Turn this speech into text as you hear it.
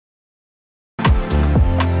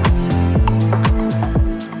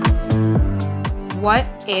What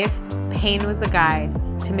if pain was a guide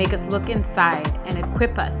to make us look inside and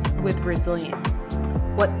equip us with resilience?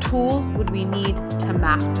 What tools would we need to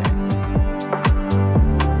master?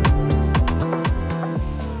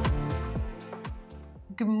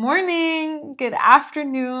 Good morning, good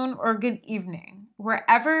afternoon, or good evening.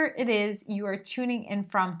 Wherever it is you are tuning in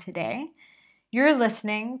from today, you're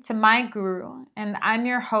listening to My Guru, and I'm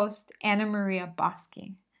your host, Ana Maria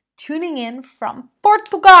Boschi, tuning in from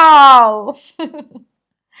Portugal.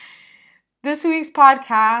 This week's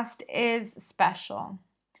podcast is special.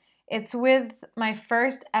 It's with my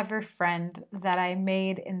first ever friend that I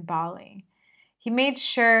made in Bali. He made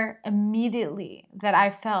sure immediately that I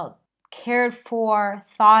felt cared for,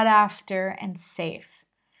 thought after, and safe.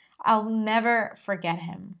 I'll never forget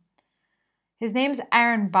him. His name's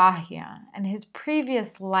Aaron Bahia, and his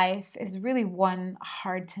previous life is really one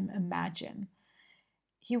hard to imagine.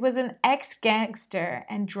 He was an ex-gangster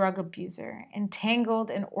and drug abuser,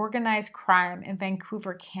 entangled in organized crime in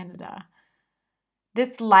Vancouver, Canada.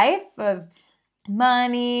 This life of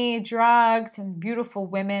money, drugs, and beautiful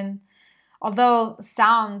women, although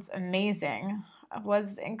sounds amazing,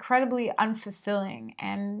 was incredibly unfulfilling,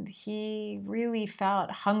 and he really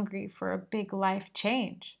felt hungry for a big life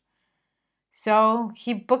change. So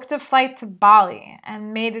he booked a flight to Bali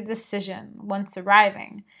and made a decision, once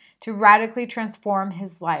arriving, to radically transform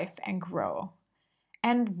his life and grow.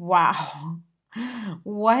 And wow,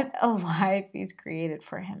 what a life he's created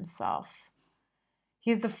for himself.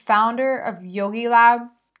 He's the founder of Yogi Lab,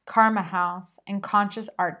 Karma House, and Conscious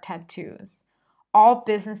Art Tattoos, all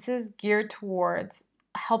businesses geared towards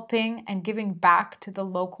helping and giving back to the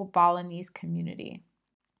local Balinese community.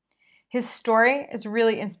 His story is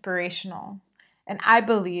really inspirational, and I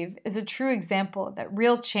believe is a true example that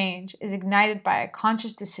real change is ignited by a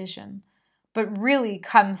conscious decision, but really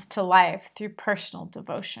comes to life through personal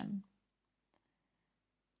devotion.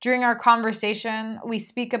 During our conversation, we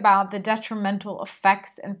speak about the detrimental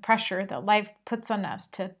effects and pressure that life puts on us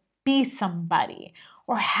to be somebody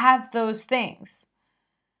or have those things.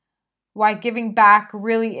 Why giving back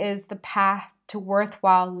really is the path to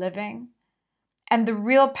worthwhile living, and the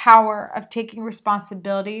real power of taking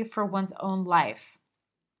responsibility for one's own life.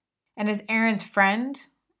 And as Aaron's friend,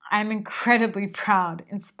 I'm incredibly proud,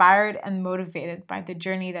 inspired, and motivated by the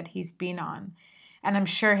journey that he's been on, and I'm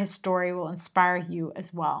sure his story will inspire you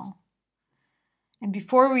as well. And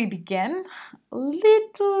before we begin, a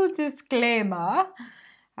little disclaimer.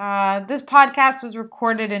 This podcast was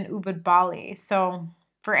recorded in Ubud, Bali, so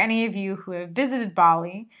for any of you who have visited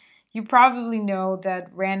Bali, you probably know that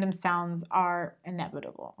random sounds are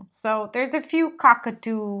inevitable. So there's a few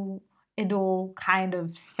cockatoo-idle kind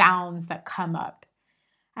of sounds that come up.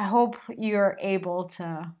 I hope you're able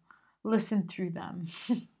to listen through them.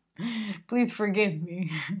 Please forgive me.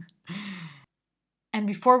 And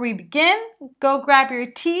before we begin, go grab your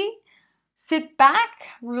tea, sit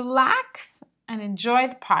back, relax, and enjoy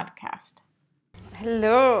the podcast.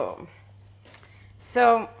 Hello.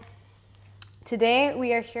 So today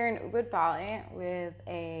we are here in Ubud, Bali with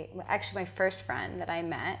my first friend that I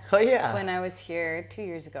met when I was here 2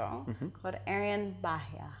 years ago, called Aaron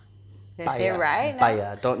Bahia. Did I say it right?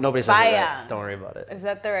 Bahia. Nobody says it right. Don't worry about it. Is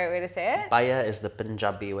that the right way to say it? Bahia is the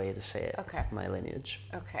Punjabi way to say it. Okay. My lineage.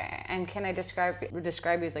 Okay. And can I describe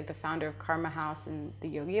you as like the founder of Karma House and the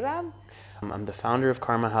Yogi Lab? I'm the founder of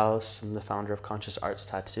Karma House. I'm the founder of Conscious Arts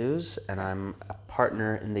Tattoos, and I'm a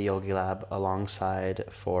partner in the Yogi Lab alongside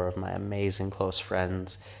 4 of my amazing close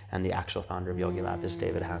friends. And the actual founder of Yogi Lab is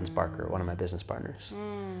David Hans Barker, one of my business partners.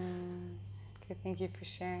 Okay, thank you for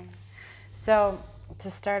sharing. So to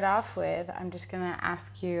start off with, I'm just going to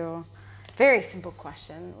ask you a very simple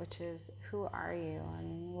question, which is, who are you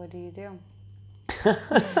and what do you do?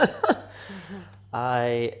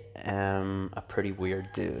 I am a pretty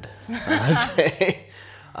weird dude, I would say.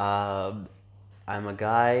 I'm a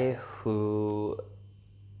guy who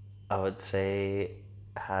I would say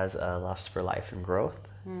has a lust for life and growth.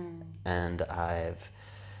 And I've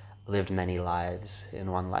lived many lives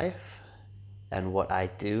in one life. And what I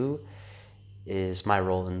do is my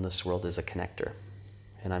role in this world is a connector.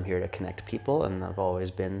 And I'm here to connect people, and I've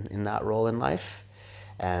always been in that role in life.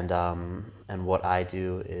 And what I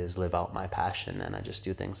do is live out my passion, and I just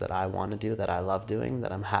do things that I want to do, that I love doing,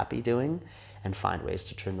 that I'm happy doing, and find ways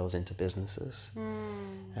to turn those into businesses.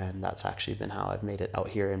 And that's actually been how I've made it out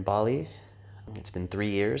here in Bali. It's been 3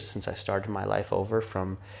 years since I started my life over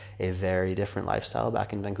from a very different lifestyle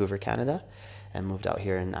back in Vancouver, Canada, and moved out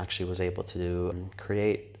here and actually was able to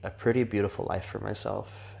create a pretty beautiful life for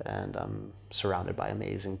myself. And I'm surrounded by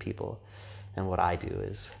amazing people. And what I do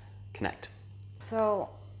is connect. So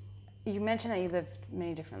You mentioned that you lived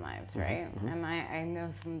many different lives, right? And I know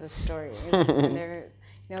some of the stories, and they're,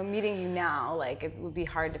 meeting you now, like it would be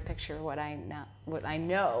hard to picture what I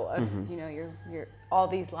know of, your all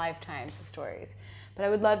these lifetimes of stories. But I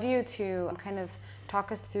would love you to kind of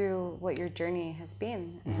talk us through what your journey has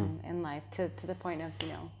been in life to the point of,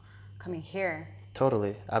 coming here.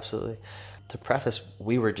 Totally, absolutely. To preface,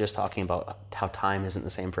 we were just talking about how time isn't the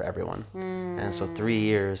same for everyone. And so 3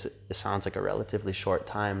 years, it sounds like a relatively short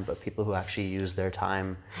time, but people who actually use their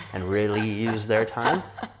time and really use their time,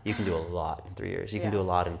 you can do a lot in 3 years. You can do a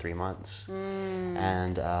lot in 3 months.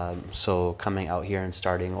 And so coming out here and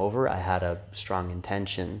starting over, I had a strong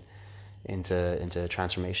intention into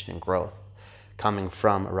transformation and growth. Coming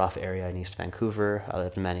from a rough area in East Vancouver, I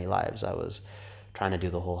lived many lives. I was trying to do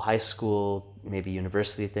the whole high school, maybe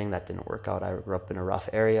university thing. That didn't work out. I grew up in a rough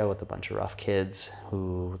area with a bunch of rough kids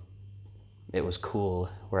who it was cool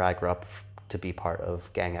where I grew up to be part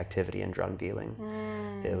of gang activity and drug dealing.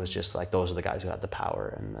 It was just like those are the guys who had the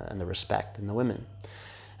power and the respect and the women.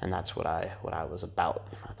 And that's what I was about.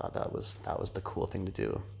 I thought that was the cool thing to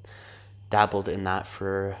do. Dabbled in that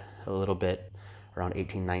for a little bit around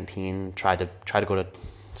 18, 19, tried to go to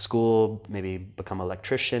school, maybe become an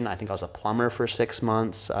electrician. I think I was a plumber for 6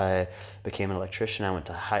 months. I became an electrician. I went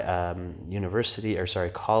to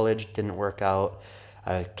college, didn't work out.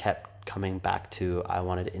 I kept coming back to I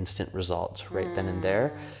wanted instant results right then and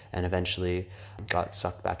there, and eventually got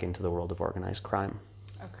sucked back into the world of organized crime.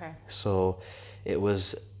 Okay. So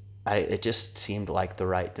it just seemed like the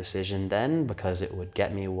right decision then because it would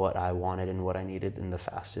get me what I wanted and what I needed in the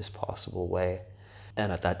fastest possible way.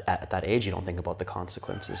 And at that age, you don't think about the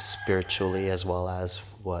consequences spiritually as well as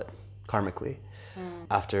what karmically.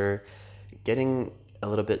 After getting a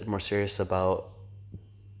little bit more serious about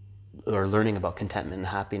or learning about contentment and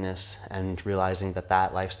happiness and realizing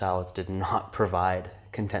that lifestyle did not provide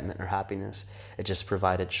contentment or happiness, it just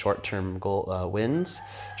provided short-term wins,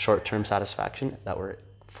 short-term satisfaction that were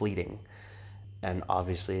fleeting, and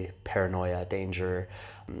obviously paranoia, danger,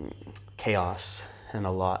 chaos, and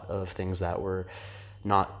a lot of things that were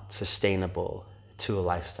not sustainable to a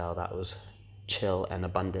lifestyle that was chill and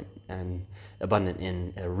abundant in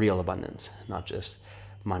a real abundance, not just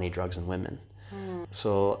money, drugs, and women.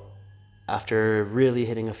 So after really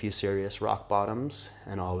hitting a few serious rock bottoms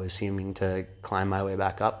and always seeming to climb my way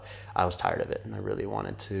back up, I was tired of it and I really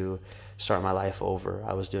wanted to start my life over.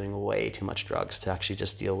 I was doing way too much drugs to actually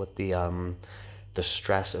just deal with the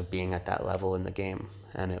stress of being at that level in the game.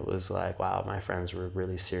 And it was like, wow, my friends were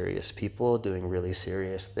really serious people doing really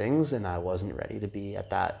serious things, and I wasn't ready to be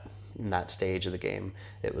in that stage of the game.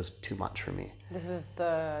 It was too much for me. This is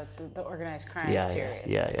the organized crime series.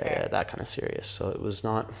 Yeah, that kind of serious. So it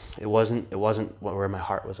wasn't where my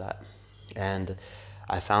heart was at. And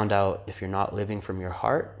I found out if you're not living from your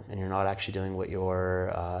heart and you're not actually doing what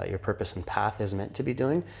your purpose and path is meant to be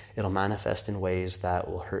doing, it'll manifest in ways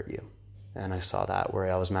that will hurt you. And I saw that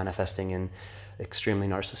where I was manifesting in extremely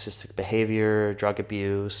narcissistic behavior, drug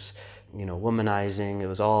abuse, womanizing. It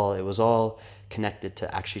was all connected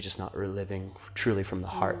to actually just not living truly from the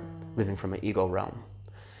heart, living from an ego realm.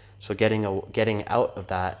 So getting out of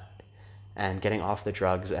that and getting off the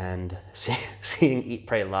drugs and seeing Eat,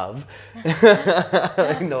 Pray, Love,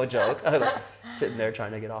 like, no joke. I was sitting there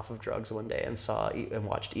trying to get off of drugs one day and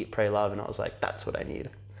watched Eat, Pray, Love, and I was like, that's what I need.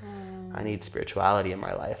 I need spirituality in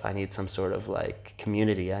my life. I need some sort of like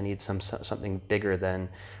community. I need something bigger than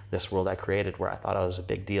this world I created where I thought I was a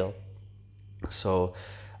big deal. So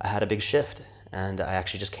I had a big shift and I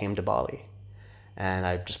actually just came to Bali. And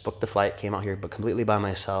I just booked the flight, came out here but completely by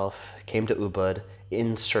myself, came to Ubud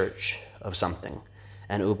in search of something.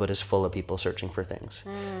 And Ubud is full of people searching for things.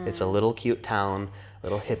 It's a little cute town,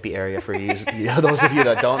 little hippie area for you, those of you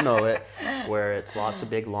that don't know it, where it's lots of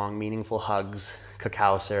big, long, meaningful hugs,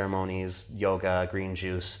 cacao ceremonies, yoga, green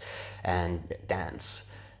juice, and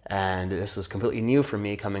dance. And this was completely new for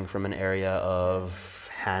me coming from an area of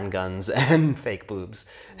handguns and fake boobs.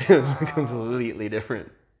 It was a completely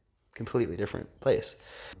different place.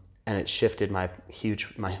 And it shifted my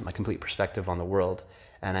complete perspective on the world.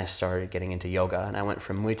 And I started getting into yoga, and I went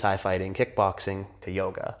from Muay Thai fighting, kickboxing, to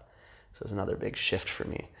yoga. So it was another big shift for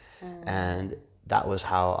me. And that was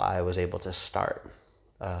how I was able to start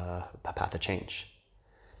a path of change.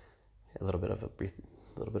 A little bit of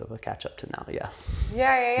a catch up to now, yeah.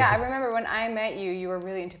 Yeah. I remember when I met you, you were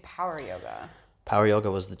really into power yoga. Power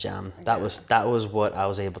yoga was the jam. Okay. That was what I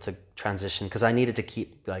was able to transition, because I needed to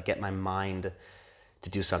get my mind to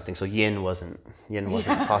do something. So yin wasn't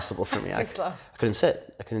possible for me. I couldn't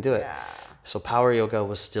sit. I couldn't do it. Yeah. So power yoga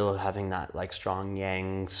was still having that like strong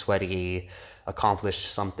yang, sweaty, accomplished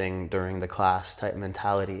something during the class type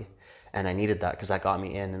mentality. and I needed that because that got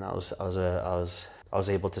me in, and I was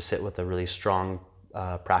able to sit with a really strong,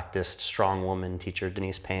 practiced, strong woman teacher,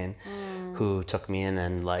 Denise Payne, who took me in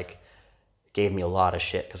and like gave me a lot of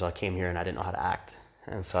shit because I came here and I didn't know how to act,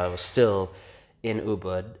 and so I was still in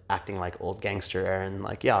Ubud acting like old gangster Aaron,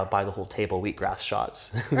 like, yeah, I'll buy the whole table wheatgrass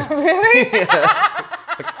shots. Really?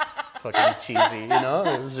 Fucking cheesy, you know?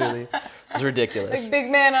 It was ridiculous. Like big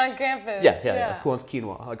man on campus. Yeah. Who wants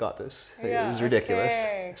quinoa? I got this. It was ridiculous.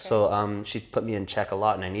 Okay. So she put me in check a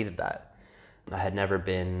lot, and I needed that. I had never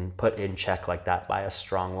been put in check like that by a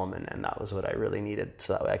strong woman, and that was what I really needed,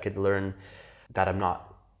 so that way I could learn that I'm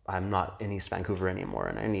not in East Vancouver anymore,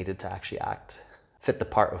 and I needed to actually fit the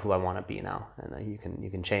part of who I want to be now, and you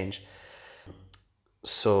can change.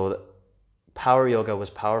 So power yoga was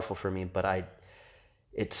powerful for me, but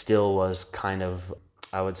it still was kind of,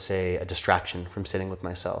 I would say, a distraction from sitting with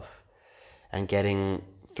myself and getting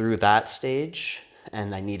through that stage.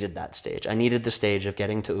 And I needed that stage. I needed the stage of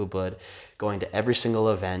getting to Ubud, going to every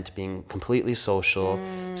single event, being completely social,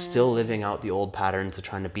 still living out the old patterns of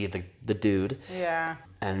trying to be the dude. Yeah.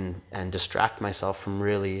 And distract myself from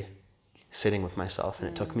really sitting with myself. And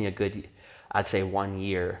it took me I'd say 1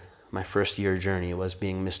 year. My first year journey was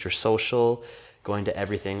being Mr. Social, going to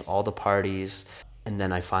everything, all the parties. And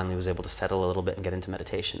then I finally was able to settle a little bit and get into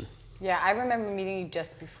meditation. Yeah, I remember meeting you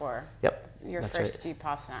just before. Yep. Your that's first right.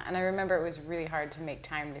 Vipassana, and I remember it was really hard to make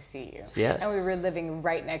time to see you. Yeah. And we were living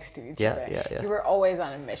right next to each other. Yeah. You were always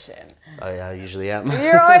on a mission. Oh yeah, I usually am. You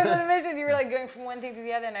were always on a mission. You were like going from one thing to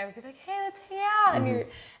the other, and I would be like, "Hey, let's hang out."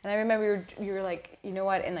 And I remember you were like, you know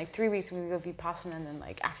what? In like 3 weeks we would go Vipassana, and then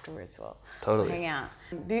like afterwards we'll hang out.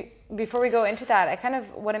 Before we go into that,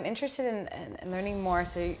 what I'm interested in learning more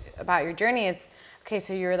about your journey is. Okay,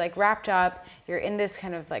 so you're like wrapped up, you're in this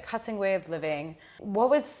kind of like hustling way of living.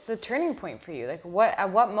 What was the turning point for you? Like at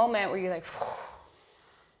what moment were you like,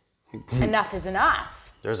 enough is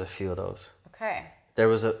enough? There's a few of those. Okay. There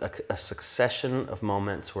was a succession of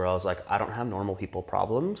moments where I was like, I don't have normal people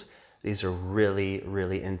problems. These are really,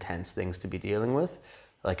 really intense things to be dealing with,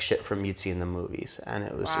 like shit from you'd see in the movies. And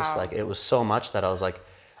it was just like, it was so much that I was like,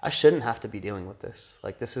 I shouldn't have to be dealing with this.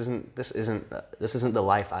 Like this isn't the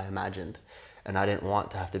life I imagined. And I didn't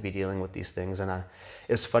want to have to be dealing with these things. And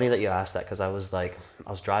it's funny that you asked that, because I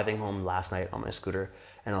was driving home last night on my scooter,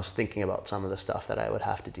 and I was thinking about some of the stuff that I would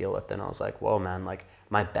have to deal with. And I was like, whoa, man, like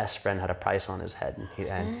my best friend had a price on his head.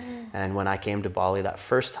 And when I came to Bali that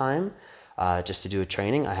first time, just to do a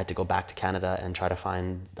training, I had to go back to Canada and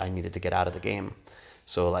I needed to get out of the game.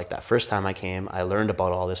 So like that first time I came, I learned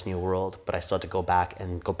about all this new world, but I still had to go back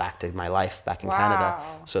to my life back in Canada.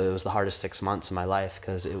 So it was the hardest 6 months of my life,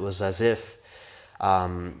 because it was as if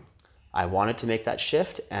I wanted to make that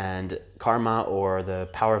shift, and karma or the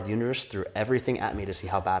power of the universe threw everything at me to see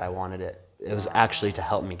how bad I wanted it. It was actually to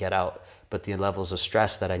help me get out, but the levels of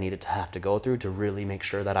stress that I needed to have to go through to really make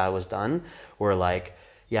sure that I was done were like,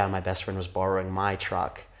 yeah, my best friend was borrowing my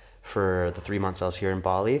truck for the 3 months I was here in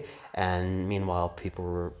Bali, and meanwhile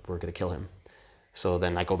people were gonna kill him. So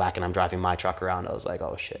then I go back and I'm driving my truck around. I was like,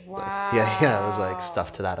 oh shit. Wow. Yeah, it was like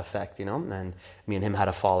stuff to that effect, you know? And me and him had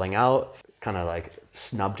a falling out, kind of like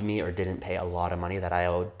snubbed me or didn't pay a lot of money that I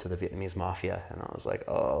owed to the Vietnamese mafia. And I was like,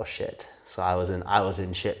 oh shit. So I was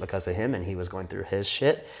in shit because of him, and he was going through his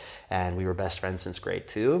shit, and we were best friends since grade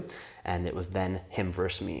 2. And it was then him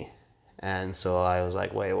versus me. And so I was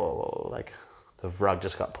like, wait, whoa, like the rug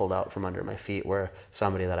just got pulled out from under my feet, where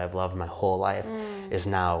somebody that I've loved my whole life is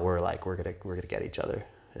now, we're gonna get each other.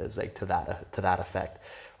 It's like to that effect,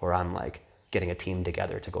 where I'm like getting a team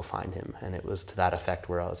together to go find him. And it was to that effect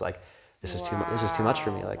where I was like, this is too much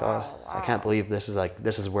for me. Like, I can't believe this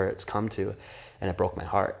is where it's come to. And it broke my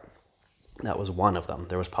heart. That was one of them.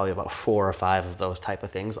 There was probably about 4 or 5 of those type of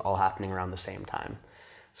things all happening around the same time.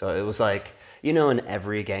 So it was like, you know, in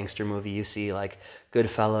every gangster movie you see, like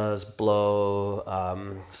Goodfellas,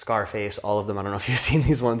 Blow, Scarface, all of them. I don't know if you've seen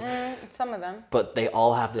these ones. Some of them. But they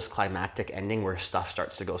all have this climactic ending where stuff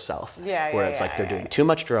starts to go south. Where it's like they're doing too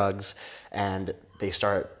much drugs, and they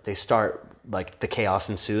start like the chaos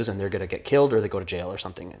ensues, and they're gonna get killed or they go to jail or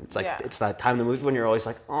something. And it's like it's that time in the movie when you're always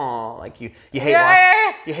like, oh, like you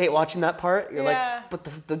hate watching that part. You're like, but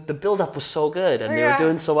the build up was so good, and they were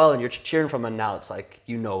doing so well, and you're cheering from them. And now it's like,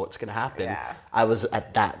 you know what's gonna happen. Yeah. I was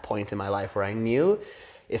at that point in my life where I knew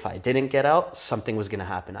if I didn't get out, something was gonna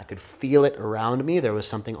happen. I could feel it around me. There was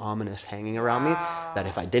something ominous hanging around me, that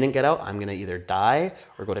if I didn't get out, I'm gonna either die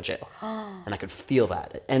or go to jail. And I could feel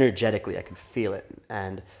that energetically. I could feel it,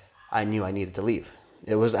 and I knew I needed to leave.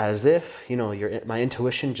 It was as if, you know, my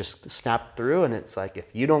intuition just snapped through, and it's like, if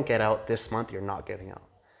you don't get out this month, you're not getting out.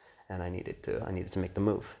 And I needed to make the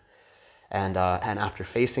move. And after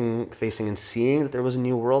facing and seeing that there was a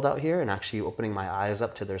new world out here, and actually opening my eyes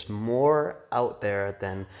up to there's more out there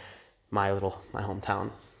than my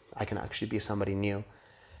hometown. I can actually be somebody new.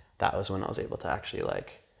 That was when I was able to actually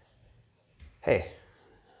like, hey,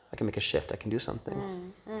 I can make a shift. I can do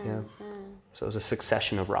something. So it was a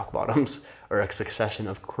succession of rock bottoms, or a succession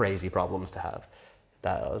of crazy problems to have.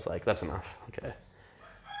 That I was like, that's enough. Okay.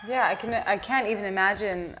 Yeah, I can't even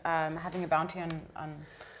imagine having a bounty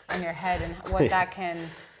on your head and what that can,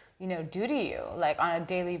 do to you, like on a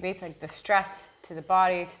daily basis, like the stress to the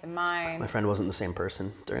body, to the mind. My friend wasn't the same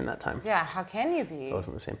person during that time. Yeah, how can you be? I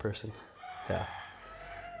wasn't the same person. Yeah.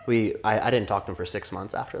 I didn't talk to him for 6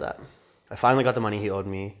 months after that. I finally got the money he owed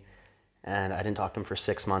me, and I didn't talk to him for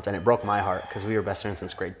 6 months, and it broke my heart because we were best friends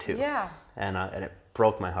since grade 2. Yeah. And it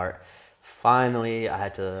broke my heart. Finally, I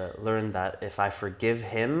had to learn that if I forgive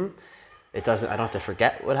him, I don't have to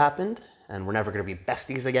forget what happened, and we're never going to be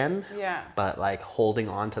besties again. Yeah. But like holding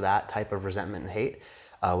on to that type of resentment and hate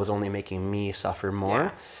was only making me suffer more.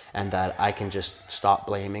 Yeah. And that I can just stop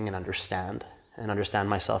blaming and understand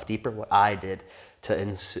myself deeper, what I did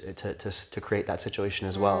to create that situation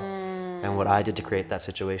as well. And what I did to create that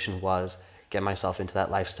situation was get myself into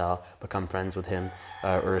that lifestyle, become friends with him,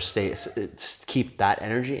 or keep that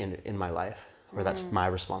energy in my life, where that's my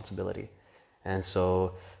responsibility. And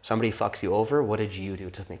so somebody fucks you over, what did you do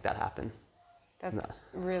to make that happen? That's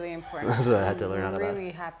really important. So I had to learn out of that. I'm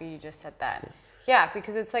really happy you just said that. Yeah,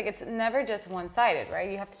 because it's like, it's never just one-sided, right?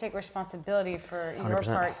 You have to take responsibility for your 100%.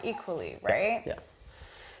 part equally, right? Yeah.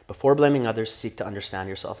 Before blaming others, seek to understand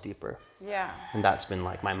yourself deeper. Yeah. And that's been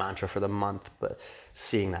like my mantra for the month, but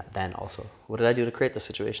seeing that then also, what did I do to create the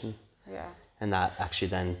situation? Yeah. And that actually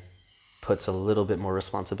then puts a little bit more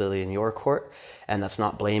responsibility in your court. And that's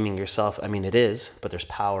not blaming yourself. I mean, it is, but there's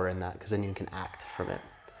power in that, because then you can act from it.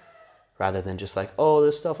 Rather than just like, oh,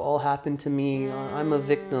 this stuff all happened to me, I'm a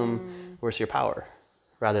victim. Where's your power?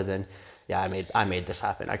 Rather than, yeah, I made this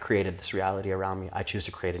happen. I created this reality around me. I choose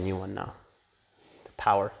to create a new one now. The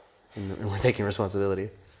power, and we're taking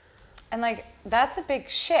responsibility. And like, that's a big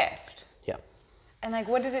shift. Yeah. And like,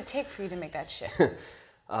 what did it take for you to make that shift?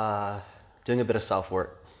 Doing a bit of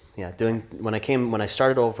self-work. Yeah, when I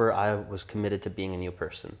started over, I was committed to being a new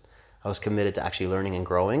person. I was committed to actually learning and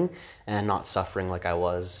growing and not suffering like I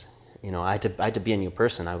was. I had to be a new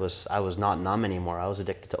person. I was not numb anymore. I was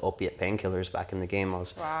addicted to opiate painkillers back in the game. I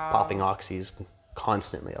was popping oxys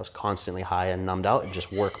constantly. I was constantly high and numbed out in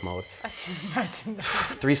just work mode. I can imagine that.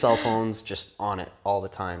 3 cell phones, just on it all the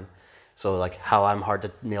time. So like how I'm hard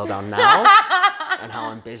to nail down now and how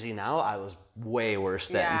I'm busy now, I was way worse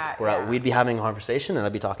then. Yeah. We'd be having a conversation and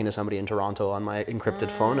I'd be talking to somebody in Toronto on my encrypted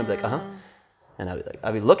phone and be like, and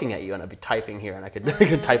I'd be looking at you and I'd be typing here and I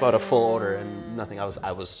could type out a full order and nothing.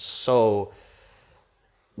 I was so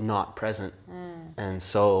not present and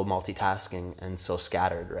so multitasking and so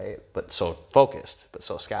scattered, right? But so focused, but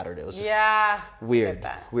so scattered. It was just weird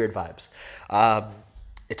vibes.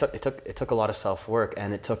 It took a lot of self-work,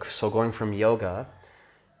 and going from yoga,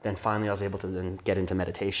 then finally I was able to then get into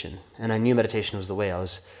meditation. And I knew meditation was the way. I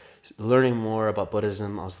was learning more about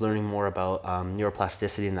Buddhism. I was learning more about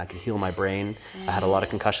neuroplasticity, and that could heal my brain. I had a lot of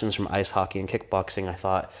concussions from ice hockey and kickboxing. I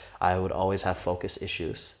thought I would always have focus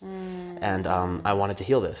issues. And I wanted to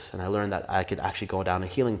heal this. And I learned that I could actually go down a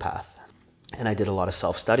healing path. And I did a lot of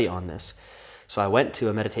self-study on this. So I went to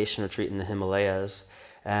a meditation retreat in the Himalayas,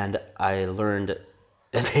 and I learned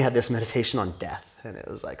that they had this meditation on death. And it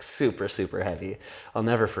was like super, super heavy. I'll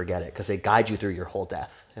never forget it, because they guide you through your whole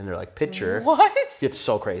death. And they're like, picture. What? It's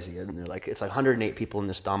so crazy. And they're like, it's like 108 people in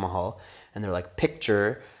this Dhamma hall. And they're like,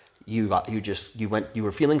 picture, you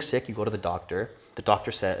were feeling sick, you go to the doctor. The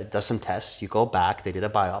doctor does some tests, you go back, they did a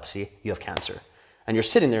biopsy, you have cancer. And you're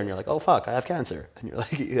sitting there and you're like, oh fuck, I have cancer. And you're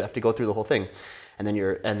like, you have to go through the whole thing. And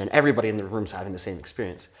then everybody in the room's having the same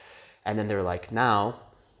experience. And then they're like, now,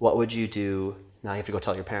 what would you do? Now you have to go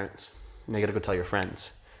tell your parents. Now you gotta go tell your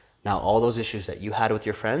friends. Now all those issues that you had with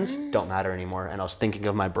your friends don't matter anymore. And I was thinking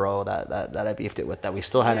of my bro that I beefed it with, that we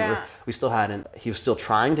still hadn't, he was still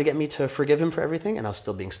trying to get me to forgive him for everything, and I was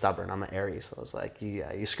still being stubborn. I'm an Aries, so I was like,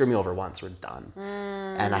 yeah, you screw me over once, we're done.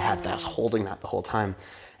 And I was holding that the whole time.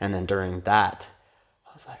 And then during that,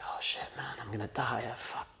 I was like, oh shit, man, I'm gonna die.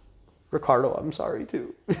 Fuck. Ricardo, I'm sorry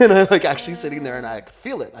too. And I like actually sitting there and I could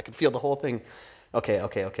feel it. I could feel the whole thing.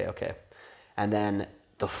 Okay. And then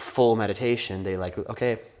the full meditation, they like,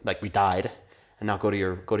 okay, like we died, and now go to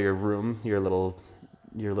your room, your little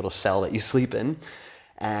cell that you sleep in.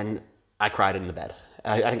 And I cried in the bed.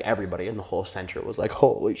 I think everybody in the whole center was like,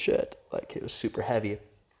 holy shit, like it was super heavy.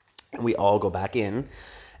 And we all go back in,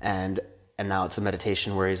 and now it's a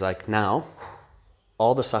meditation where he's like, now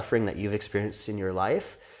all the suffering that you've experienced in your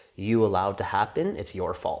life, you allowed to happen, it's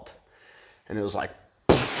your fault. And it was like,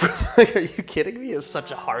 like, are you kidding me? It was such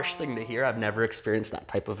a harsh thing to hear. I've never experienced that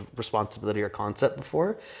type of responsibility or concept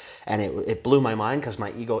before. And it blew my mind because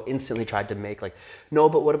my ego instantly tried to make like, no,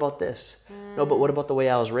 but what about this? No, but what about the way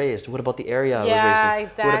I was raised? What about the area I was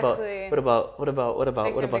raised in? Exactly. What about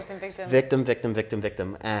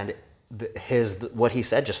victim. And what he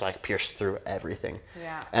said just like pierced through everything.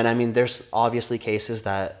 Yeah. And I mean, there's obviously cases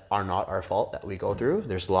that are not our fault that we go through.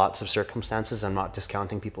 There's lots of circumstances. I'm not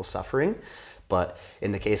discounting people's suffering. But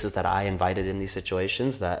in the cases that I invited in these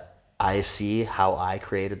situations, that I see how I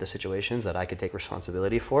created the situations that I could take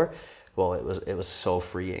responsibility for, well, it was so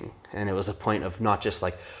freeing. And it was a point of not just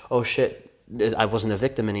like, oh shit, I wasn't a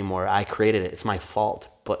victim anymore. I created it. It's my fault.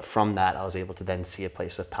 But from that, I was able to then see a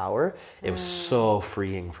place of power. It was so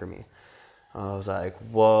freeing for me. I was like,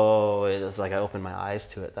 whoa, it's like I opened my eyes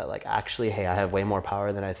to it that like, actually, hey, I have way more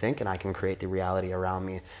power than I think and I can create the reality around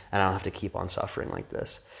me and I don't have to keep on suffering like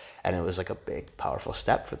this. And it was like a big, powerful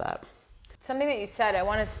step for that. Something that you said, I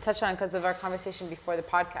wanted to touch on because of our conversation before the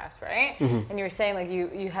podcast, right? And you were saying like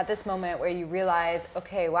you had this moment where you realize,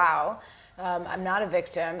 okay, wow, I'm not a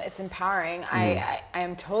victim. It's empowering. I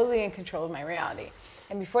am totally in control of my reality.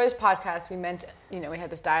 And before this podcast, we had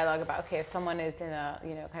this dialogue about, okay, if someone is in a,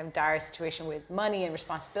 kind of dire situation with money and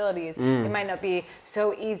responsibilities, it might not be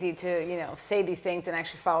so easy to, say these things and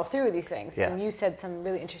actually follow through with these things. Yeah. And you said some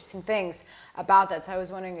really interesting things about that. So I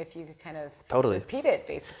was wondering if you could kind of repeat it,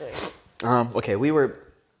 basically. Okay, we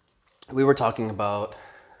were talking about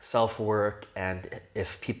self-work and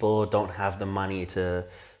if people don't have the money to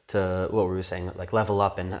what were we saying, like level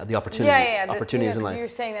up and the opportunities in life. You're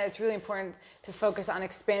saying that it's really important to focus on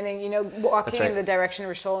expanding, walking right. in the direction of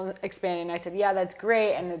your soul and expanding. And I said, yeah, that's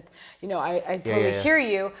great. And, I totally hear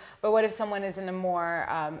you. But what if someone is in a more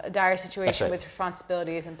dire situation with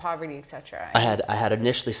responsibilities and poverty, etc.? I had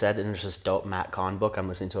initially said, and there's this dope Matt Kahn book. I'm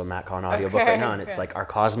listening to a Matt Kahn audiobook right now, and it's like our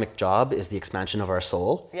cosmic job is the expansion of our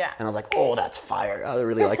soul. Yeah. And I was like, oh, that's fire. I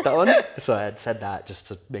really like that one. So I had said that just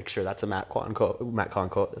to make sure that's a Matt Kahn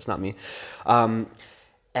quote. That's not me.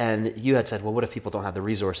 And you had said, well, what if people don't have the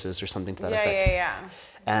resources or something to that effect?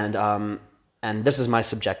 Yeah. And this is my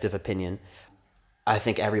subjective opinion. I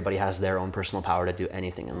think everybody has their own personal power to do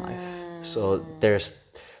anything in life. So there's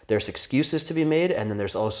excuses to be made, and then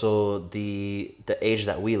there's also the age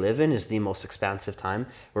that we live in is the most expansive time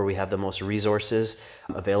where we have the most resources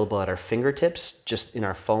available at our fingertips, just in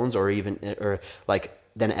our phones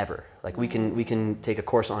than ever. Like we can take a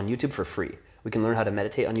course on YouTube for free. We can learn how to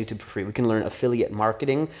meditate on YouTube for free. We can learn affiliate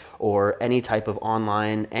marketing or any type of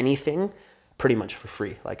online anything pretty much for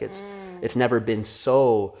free. Like it's never been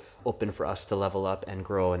so open for us to level up and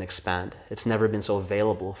grow and expand. It's never been so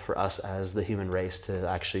available for us as the human race to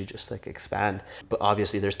actually just like expand. But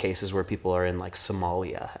obviously there's cases where people are in like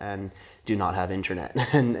Somalia and do not have internet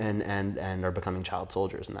and are becoming child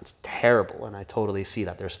soldiers, and that's terrible. And I totally see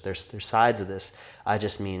that there's sides of this. I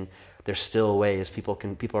just mean there's still ways people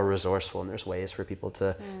are resourceful, and there's ways for people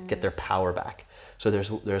to get their power back. So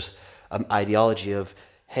there's an ideology of,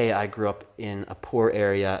 hey, I grew up in a poor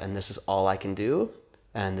area and this is all I can do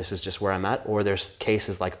and this is just where I'm at. Or there's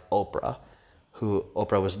cases like Oprah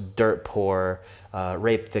was dirt poor,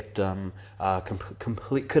 rape victim,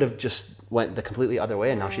 could have just went the completely other way,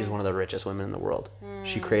 and now she's one of the richest women in the world.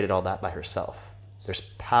 She created all that by herself. There's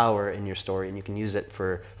power in your story, and you can use it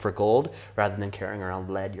for gold rather than carrying around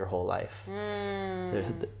lead your whole life.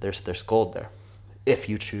 There's gold there, if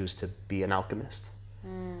you choose to be an alchemist.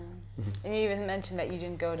 And you even mentioned that you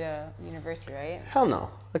didn't go to university, right? Hell no.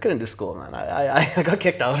 I couldn't do school, man. I got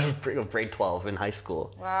kicked out of grade 12 in high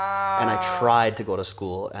school. Wow. And I tried to go to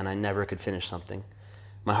school, and I never could finish something.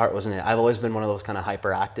 My heart wasn't in it. I've always been one of those kind of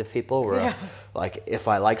hyperactive people where, like, if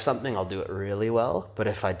I like something, I'll do it really well. But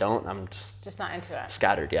if I don't, I'm just not into it.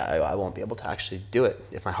 Scattered. Yeah, I won't be able to actually do it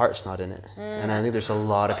if my heart's not in it. And I think there's a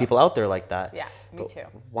lot of people out there like that. Yeah, me too.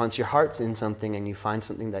 Once your heart's in something and you find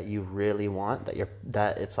something that you really want,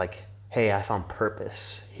 that it's like, hey, I found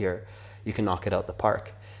purpose here, you can knock it out the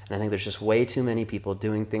park. And I think there's just way too many people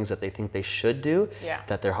doing things that they think they should do,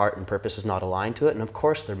 that their heart and purpose is not aligned to it. And of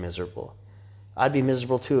course they're miserable. I'd be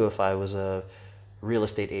miserable too if I was a real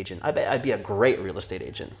estate agent. I'd be a great real estate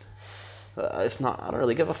agent. I don't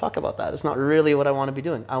really give a fuck about that. It's not really what I want to be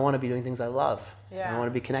doing. I want to be doing things I love. I want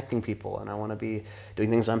to be connecting people, and I want to be doing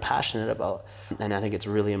things I'm passionate about. And I think it's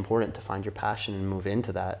really important to find your passion and move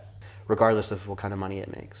into that, regardless of what kind of money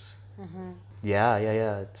it makes.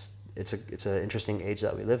 Yeah. It's an interesting age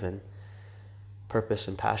that we live in. Purpose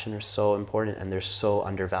and passion are so important, and they're so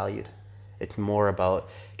undervalued. It's more about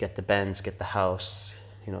get the Benz, get the house,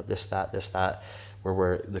 this, that. where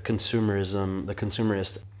we're the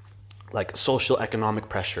consumerist, like social economic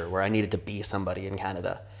pressure, where I needed to be somebody in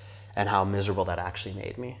Canada, and how miserable that actually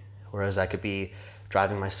made me. Whereas I could be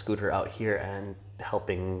driving my scooter out here and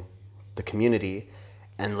helping the community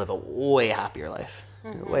and live a way happier life.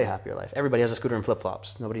 Way happier life. Everybody has a scooter and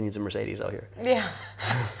flip-flops. Nobody needs a Mercedes out here. Yeah.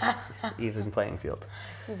 Even playing field.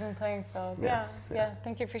 Even playing field. Yeah, Yeah.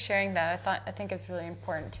 Thank you for sharing that. I think it's really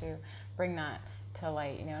important to bring that to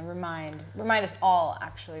light, you know, and remind us all,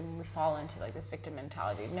 actually, when we fall into like this victim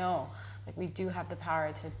mentality. No, like we do have the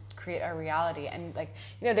power to create our reality. And like,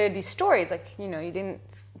 you know, there are these stories, like, you know, you didn't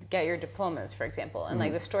get your diplomas, for example, and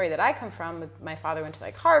like the story that I come from, my father went to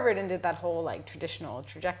like Harvard and did that whole like traditional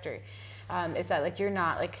trajectory, is that like you're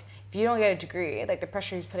not, like, if you don't get a degree, like the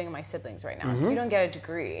pressure he's putting on my siblings right now, if you don't get a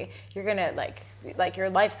degree, you're gonna like your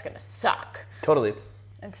life's gonna suck. Totally.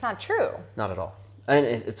 It's not true. Not at all. And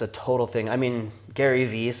it's a total thing. I mean, Gary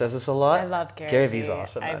Vee says this a lot. I love Gary Gary Vee. Vee's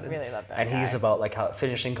awesome. I really love that And guy. he's about like how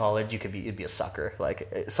finishing college, you'd be a sucker.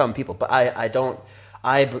 Like some people, but I don't.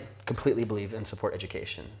 Completely believe and support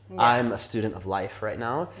education. Yeah. I'm a student of life right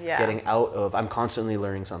now. Yeah. Getting out of, I'm constantly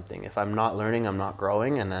learning something. If I'm not learning, I'm not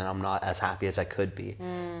growing, and then I'm not as happy as I could be.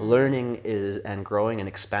 Learning is, and growing and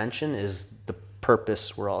expansion is the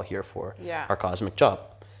purpose we're all here for. Yeah. Our cosmic job.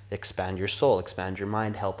 Expand your soul, expand your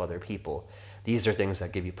mind, help other people. These are things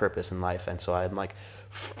that give you purpose in life. And so I'm like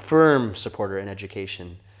firm supporter in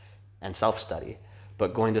education and self-study.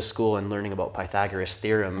 But going to school and learning about Pythagoras'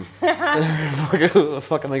 theorem, what the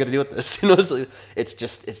fuck am I gonna do with this? You know, it's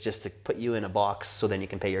just to put you in a box so then you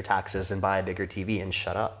can pay your taxes and buy a bigger TV and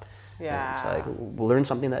shut up. Yeah. And it's like, learn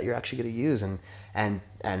something that you're actually gonna use and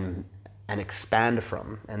expand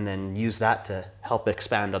from, and then use that to help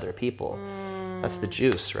expand other people. That's the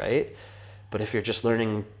juice, right? But if you're just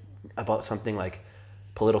learning about something like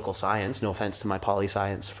political science, no offense to my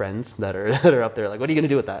poli-science friends that are up there, like, what are you going to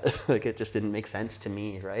do with that? Like, it just didn't make sense to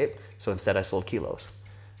me, right? So instead I sold kilos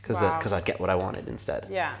because Wow. I get what I wanted instead.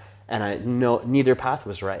 Yeah. And I know neither path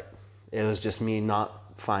was right. It was just me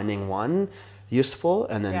not finding one useful,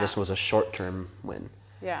 and then this was a short-term win.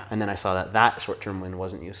 Yeah. And then I saw that short-term win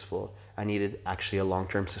wasn't useful. I needed actually a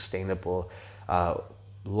long-term sustainable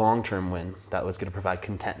long-term win that was going to provide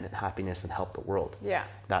contentment, happiness, and help the world. Yeah.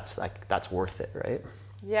 That's worth it, right?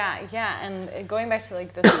 Yeah. And going back to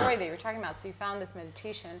like the story that you were talking about, so you found this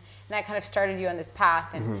meditation, and that kind of started you on this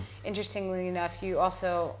path. And interestingly enough, you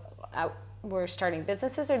also were starting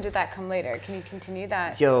businesses, or did that come later? Can you continue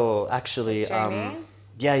that? Yo, actually, journey?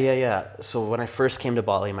 Yeah. So when I first came to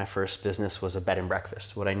Bali, my first business was a bed and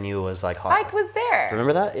breakfast. What I knew was like hot. I was there.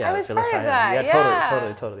 Remember that? Yeah, I was Phyllis part of Island. that.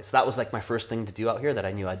 Yeah, totally. So that was like my first thing to do out here, that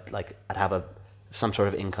I knew I'd have some sort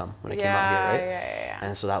of income when I came out here, right? Yeah.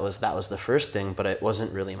 And so that was the first thing, but it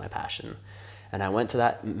wasn't really my passion. And I went to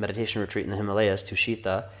that meditation retreat in the Himalayas,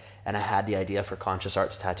 Tushita, and I had the idea for Conscious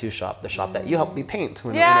Arts Tattoo Shop, the shop that you helped me paint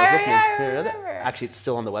when I was looking. I You remember that? remember. Actually, it's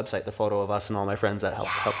still on the website, the photo of us and all my friends that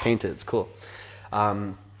helped paint it. It's cool.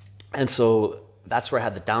 And so that's where I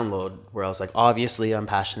had the download, where I was like, obviously I'm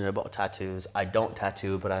passionate about tattoos. I don't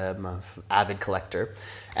tattoo, but I am an avid collector.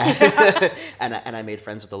 And I made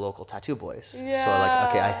friends with the local tattoo boys. So like,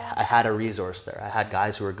 okay, I had a resource there. I had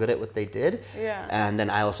guys who were good at what they did. Yeah. And then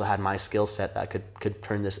I also had my skill set that could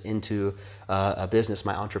turn this into a business,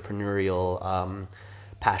 my entrepreneurial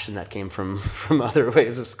passion that came from other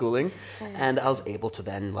ways of schooling. And I was able to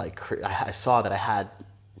then I saw that I had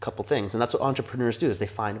couple things, and that's what entrepreneurs do, is they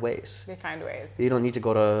find ways. They find ways. You don't need to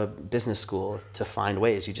go to business school to find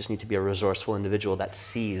ways. You just need to be a resourceful individual that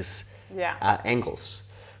sees angles.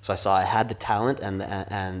 So I saw I had the talent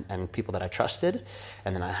and people that I trusted,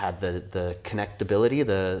 and then I had the connectability,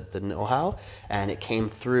 the know-how, and it came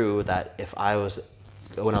through that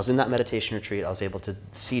when I was in that meditation retreat, I was able to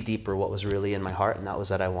see deeper what was really in my heart, and that was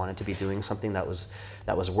that I wanted to be doing something that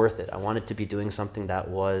was worth it. I wanted to be doing something that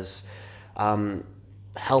was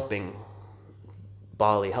helping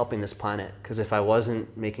Bali, helping this planet. Because if I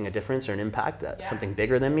wasn't making a difference or an impact, something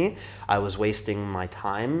bigger than me, I was wasting my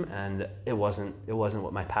time, and it wasn't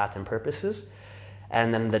what my path and purpose is.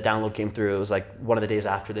 And then the download came through. It was like one of the days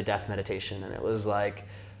after the death meditation, and it was like,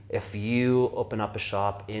 if you open up a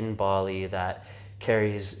shop in Bali that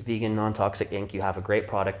carries vegan, non-toxic ink, you have a great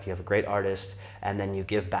product, you have a great artist, and then you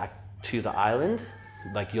give back to the island,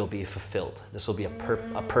 like, you'll be fulfilled. This will be a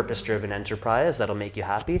purpose-driven enterprise that'll make you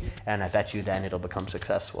happy, and I bet you then it'll become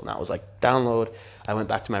successful. And that was like, download. I went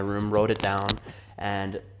back to my room, wrote it down,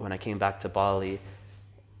 and when I came back to Bali,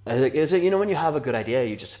 is it, when you have a good idea,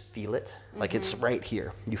 you just feel it? Like, it's right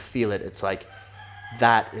here. You feel it. It's like,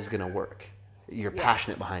 that is gonna work. you're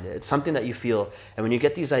passionate behind it. It's something that you feel, and when you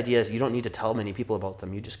get these ideas, you don't need to tell many people about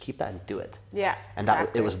them. You just keep that and do it. Yeah, And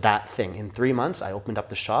exactly. it was that thing. In 3 months, I opened up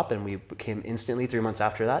the shop, and we became instantly 3 months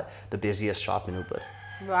after that the busiest shop in Ubud.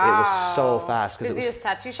 Wow. It was so fast because it was Busiest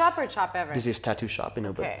tattoo shop or shop ever? busiest tattoo shop in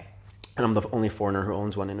Ubud. Okay. And I'm the only foreigner who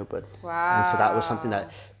owns one in Ubud. Wow. And so that was something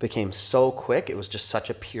that became so quick. It was just such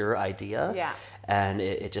a pure idea. Yeah. And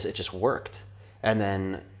it just worked. And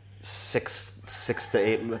then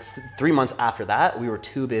 3 months after that, we were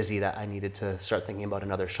too busy that I needed to start thinking about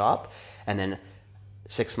another shop. And then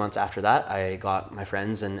 6 months after that, I got my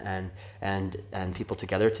friends and people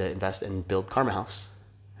together to invest and build Karma House.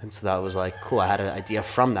 And so that was like, cool, I had an idea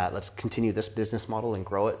from that. Let's continue this business model and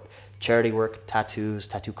grow it. Charity work, tattoos,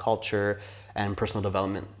 tattoo culture, and personal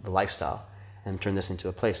development, the lifestyle, and turn this into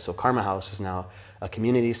a place. So Karma House is now a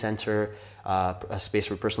community center, a space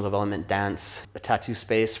for personal development, dance, a tattoo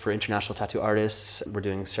space for international tattoo artists. We're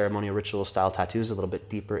doing ceremonial ritual style tattoos, a little bit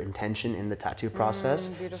deeper intention in the tattoo process.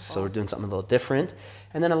 So we're doing something a little different.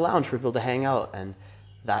 And then a lounge for people to hang out. And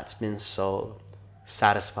that's been so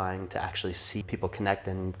satisfying to actually see people connect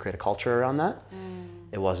and create a culture around that.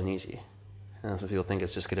 It wasn't easy. And some people think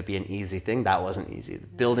it's just going to be an easy thing. That wasn't easy.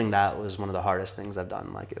 Building that was one of the hardest things I've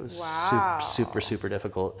done. Like, it was super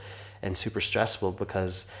difficult and super stressful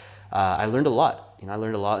because I learned a lot. I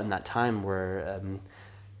learned a lot in that time where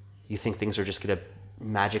you think things are just going to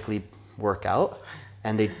magically work out.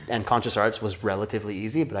 And Conscious Arts was relatively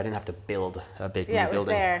easy, but I didn't have to build a big new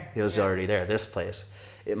building. It was already there. This place,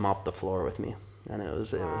 it mopped the floor with me. And it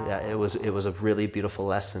was a really beautiful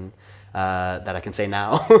lesson that I can say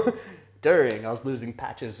now. I was losing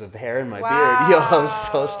patches of hair in my beard. I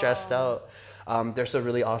was so stressed out. There's a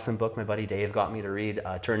really awesome book my buddy Dave got me to read,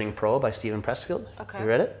 Turning Pro by Stephen Pressfield. Okay. You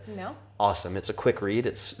read it? No. Awesome. It's a quick read.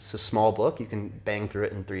 It's a small book. You can bang through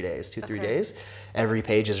it in 3 days, 3 days. Every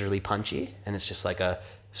page is really punchy, and it's just like a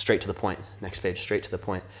straight to the point. Next page, straight to the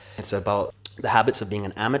point. It's about the habits of being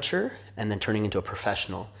an amateur and then turning into a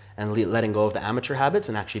professional, and letting go of the amateur habits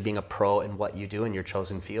and actually being a pro in what you do in your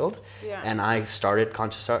chosen field. Yeah. And I started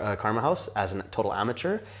Karma House as a total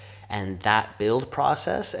amateur, and that build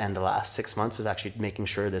process and the last 6 months of actually making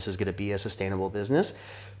sure this is going to be a sustainable business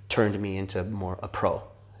turned me into more a pro.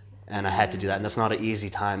 And I had to do that, and that's not an easy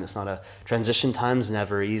time. It's not a transition time's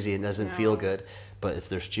never easy. It doesn't feel good, but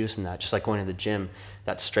there's juice in that. Just like going to the gym,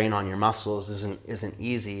 that strain on your muscles isn't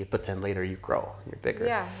easy, but then later you grow, you're bigger.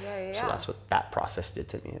 Yeah. So that's what that process did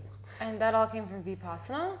to me. And that all came from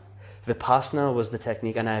Vipassana? Vipassana was the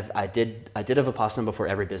technique, and I did a Vipassana before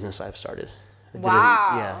every business I've started.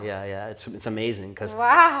 Wow. Yeah. It's amazing because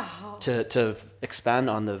Wow. to expand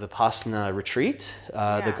on the Vipassana retreat,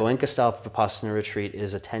 the Goenka style Vipassana retreat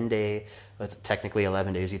is a 10-day, technically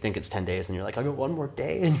 11 days. You think it's 10 days, and you're like, I got one more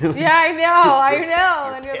day, and you're like, Yeah, I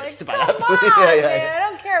know. And you're like, pissed come by on, that. Yeah. man, I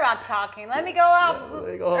don't care about talking. Let me go out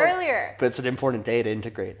earlier. But it's an important day to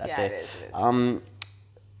integrate that day. It is.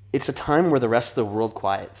 It's a time where the rest of the world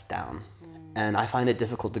quiets down. And I find it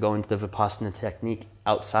difficult to go into the Vipassana technique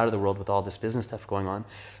outside of the world with all this business stuff going on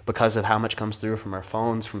because of how much comes through from our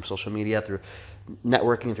phones, from social media, through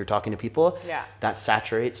networking, through talking to people. Yeah. That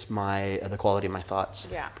saturates the quality of my thoughts.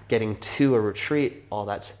 Yeah. Getting to a retreat, all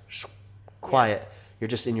that's quiet. You're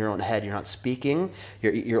just in your own head. You're not speaking.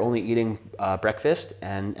 You're only eating breakfast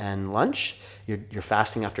and lunch. You're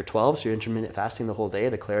fasting after 12, so you're intermittent fasting the whole day.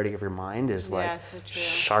 The clarity of your mind is So true.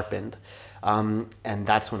 sharpened. And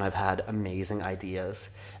that's when I've had amazing ideas,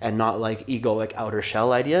 and not like egoic outer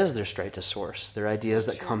shell ideas. They're straight to source. They're ideas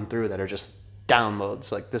that come through that are just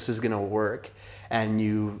downloads. Like, this is gonna work,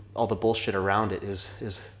 and all the bullshit around it is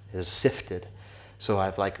sifted. So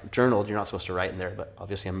I've journaled. You're not supposed to write in there, but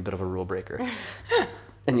obviously I'm a bit of a rule breaker.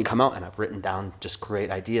 And you come out, and I've written down just great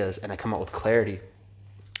ideas, and I come out with clarity.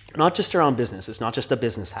 Not just around business. It's not just a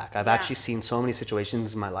business hack. I've actually seen so many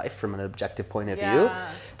situations in my life from an objective point of view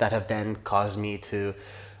that have then caused me to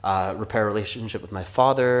repair a relationship with my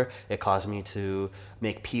father. It caused me to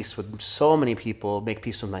make peace with so many people, make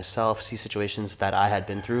peace with myself, see situations that I had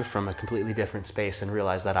been through from a completely different space, and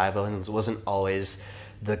realize that I wasn't always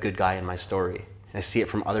the good guy in my story. And I see it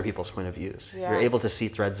from other people's point of views. Yeah. You're able to see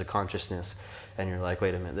threads of consciousness, and you're like,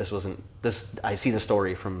 wait a minute, I see the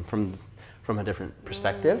story from a different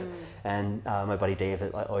perspective. And my buddy Dave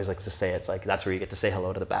always likes to say, it's like, that's where you get to say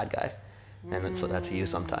hello to the bad guy. And that's you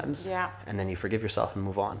sometimes. Yeah. And then you forgive yourself and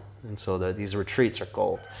move on. And so these retreats are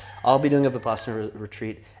gold. I'll be doing a Vipassana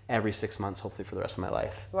retreat every 6 months, hopefully for the rest of my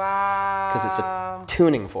life. Wow. Because it's a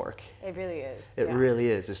tuning fork. It really is. It really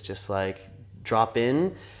is. It's just like, drop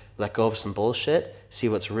in, let go of some bullshit, see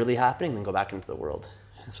what's really happening, then go back into the world.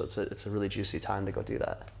 And so it's a really juicy time to go do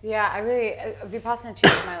that. Yeah, Vipassana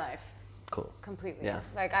changed my life. Cool. Completely. Yeah.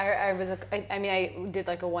 Like I was I mean I did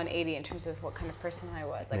like a 180 in terms of what kind of person I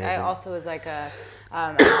was. Like Amazing. I also was like a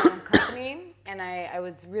my own company, and I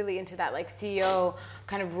was really into that like CEO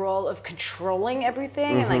kind of role of controlling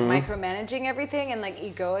everything and like micromanaging everything, and like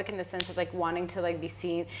egoic in the sense of like wanting to like be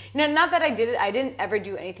seen. You know, not that I didn't ever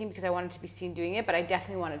do anything because I wanted to be seen doing it, but I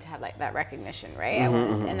definitely wanted to have like that recognition, right? I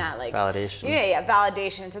wanted and that like Validation. Yeah,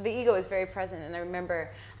 validation. So the ego is very present, and I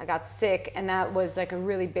remember I got sick, and that was like a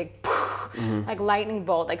really big like lightning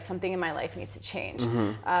bolt, like something in my life needs to change.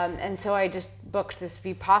 And so I just booked this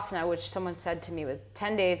Vipassana, which someone said to me was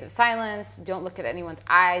 10 days of silence, don't look at anyone's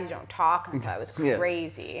eyes, don't talk, and I thought it was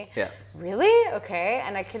crazy. Yeah. Really? Okay.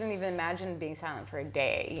 And I couldn't even imagine being silent for a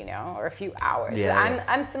day, you know, or a few hours. Yeah,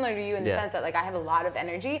 I'm similar to you in the sense that like I have a lot of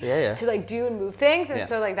energy Yeah. to like do and move things, and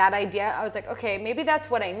so like that idea, I was like, okay, maybe that's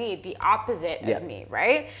what I need, the opposite of me,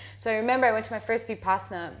 right? So I remember I went to my first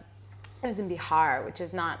Vipassana. It was in Bihar, which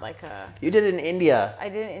is not like a... You did it in India. I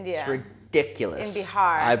did it in India. It's ridiculous. In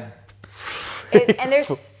Bihar. And they're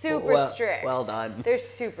super strict. Well done. They're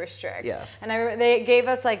super strict. Yeah. And they gave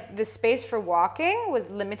us like the space for walking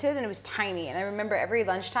was limited, and it was tiny. And I remember every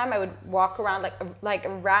lunchtime I would walk around like a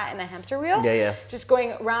rat in a hamster wheel. Yeah. Just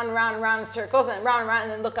going round and round and round in circles, and then round and round,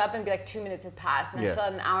 and then look up and be like 2 minutes had passed, and I still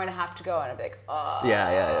had an hour and a half to go, and I'd be like, oh.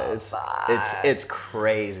 Yeah. It's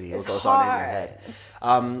crazy what goes on in your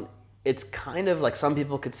head. It's kind of like some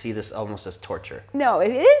people could see this almost as torture. No, it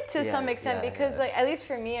is to Yeah, some extent yeah, because, yeah. like, at least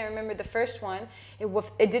for me, I remember the first one.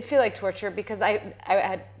 It did feel like torture because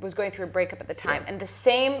I was going through a breakup at the time, and the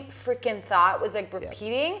same freaking thought was like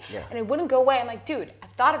repeating, and it wouldn't go away. I'm like, dude,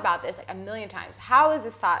 I've thought about this like a million times. How is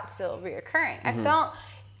this thought still reoccurring? I felt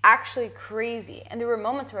actually crazy, and there were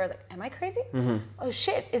moments where I was like, am I crazy? Oh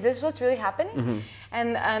shit, is this what's really happening?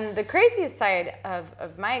 And the craziest side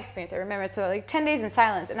of my experience, I remember, so like 10 days in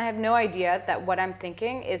silence, and I have no idea that what I'm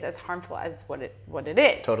thinking is as harmful as what it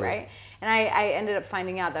is. Totally. Right? And I ended up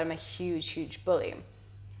finding out that I'm a huge bully.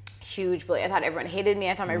 Huge bully. I thought everyone hated me.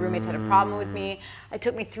 I thought my roommates had a problem with me. It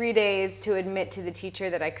took me 3 days to admit to the teacher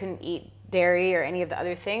that I couldn't eat dairy or any of the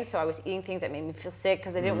other things. So I was eating things that made me feel sick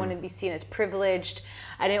because I didn't want to be seen as privileged.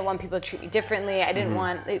 I didn't want people to treat me differently. I didn't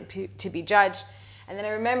want it to be judged. And then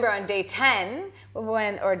I remember on day 10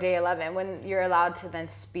 or day 11 when you're allowed to then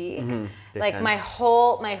speak, like 10.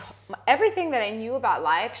 my everything that I knew about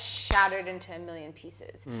life shattered into a million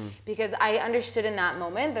pieces because I understood in that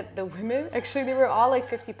moment that the women, actually they were all like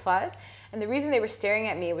 50 plus, and the reason they were staring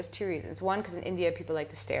at me was 2 reasons. One, because in India people like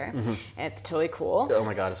to stare, and it's totally cool. Oh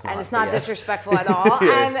my God, it's not. And it's not disrespectful at all.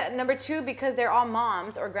 And number two, because they're all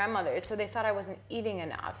moms or grandmothers, so they thought I wasn't eating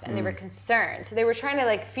enough, and they were concerned. So they were trying to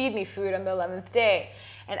like feed me food on the 11th day.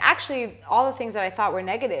 And actually, all the things that I thought were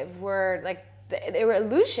negative were like, they were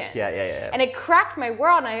illusions. Yeah. And it cracked my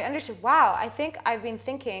world, and I understood, wow, I think I've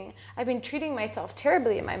been treating myself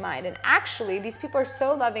terribly in my mind. And actually, these people are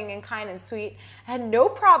so loving and kind and sweet, had no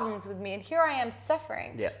problems with me, and here I am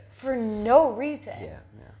suffering for no reason. Yeah.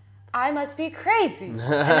 I must be crazy. And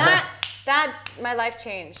that my life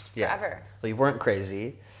changed forever. Well, you weren't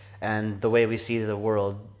crazy, and the way we see the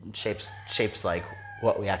world shapes like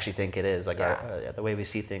what we actually think it is. Like the way we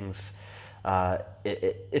see things.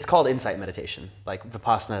 It's called insight meditation. Like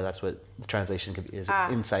Vipassana, that's what the translation could be, is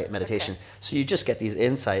insight meditation. Okay. So you just get these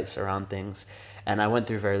insights around things. And I went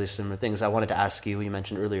through very similar things. I wanted to ask you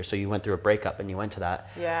mentioned earlier, so you went through a breakup and you went to that.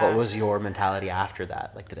 Yeah. What was your mentality after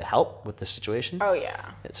that? Like, did it help with the situation? Oh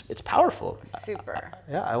yeah. It's powerful. Super.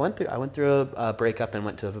 I went through a breakup and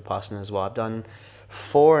went to a Vipassana as well. I've done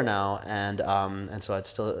 4 now, and so I'd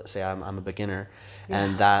still say I'm a beginner. Yeah.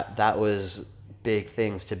 And that was big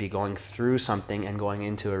things to be going through something and going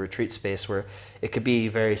into a retreat space where it could be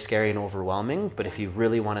very scary and overwhelming, but if you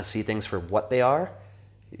really want to see things for what they are,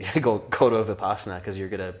 you gotta go to a Vipassana, because you're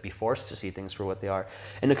gonna be forced to see things for what they are.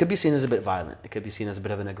 And it could be seen as a bit violent. It could be seen as a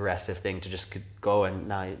bit of an aggressive thing to just go and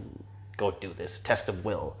now go do this test of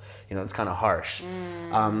will. You know, it's kind of harsh.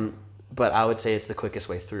 But I would say it's the quickest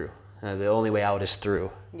way through. The only way out is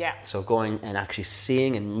through. Yeah. So going and actually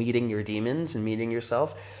seeing and meeting your demons and meeting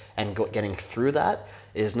yourself and getting through that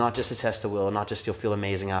is not just a test of will, not just you'll feel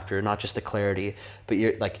amazing after, not just the clarity, but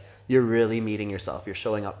you're really meeting yourself. You're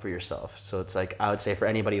showing up for yourself. So it's like, I would say for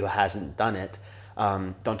anybody who hasn't done it,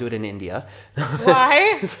 don't do it in India.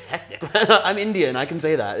 Why? It's hectic. I'm Indian, I can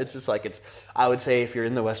say that. It's just like, I would say if you're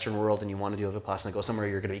in the Western world and you want to do a Vipassana, go somewhere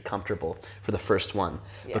you're going to be comfortable for the first one.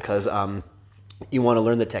 Yeah. Because you want to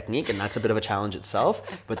learn the technique, and that's a bit of a challenge itself,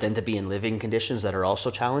 but then to be in living conditions that are also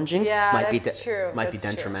challenging might be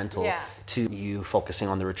detrimental to you focusing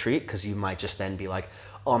on the retreat, because you might just then be like,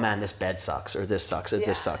 oh man, this bed sucks, or this sucks, or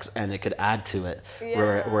this sucks, and it could add to it.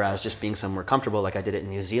 Yeah. Whereas just being somewhere comfortable, like I did it in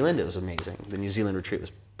New Zealand, it was amazing. The New Zealand retreat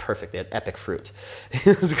was perfect. They had epic fruit.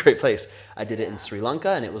 It was a great place. I did it in Sri Lanka,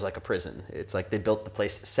 and it was like a prison. It's like they built the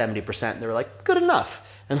place 70%, and they were like, good enough,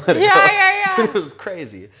 and let it go. Yeah. It was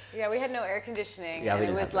crazy. Yeah, we had no air conditioning, Yeah, we and it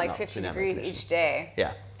didn't was have- like no, 50 didn't have degrees air each day.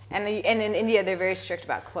 Yeah. And in India, they're very strict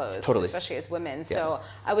about clothes, Totally. especially as women. So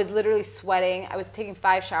I was literally sweating. I was taking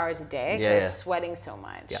 5 showers a day because I was sweating so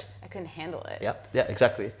much. Yep. I couldn't handle it. Yep. Yeah.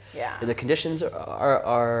 Exactly. Yeah. The conditions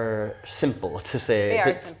are simple to say.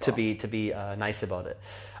 They are to be nice about it,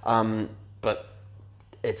 but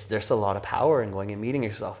there's a lot of power in going and meeting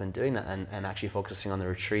yourself and doing that, and actually focusing on the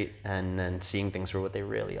retreat and then seeing things for what they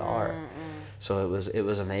really are. So it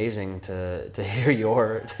was amazing to hear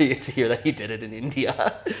to hear that you did it in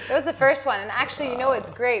India. That was the first one. And actually, you know,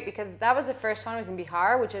 it's great because that was the first one. It was in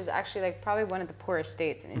Bihar, which is actually like probably one of the poorest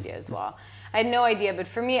states in India as well. I had no idea, but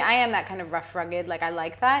for me, I am that kind of rough, rugged, like I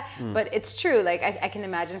like that. But it's true, like I can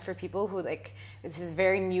imagine for people who like, this is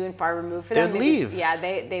very new and far removed for them. They'd leave. Yeah,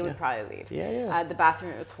 they would probably leave. Yeah. The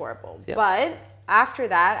bathroom was horrible. Yeah. But after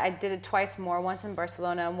that, I did it twice more, once in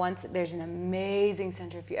Barcelona, once, there's an amazing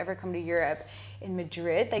center if you ever come to Europe, in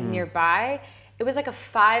Madrid, like nearby. It was like a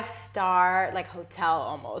 5-star like hotel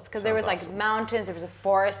almost, because there was like mountains, there was a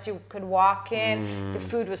forest you could walk in, the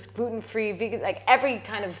food was gluten-free, vegan, like every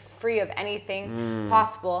kind of free of anything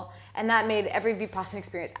possible. And that made every Vipassana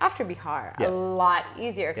experience after Bihar a lot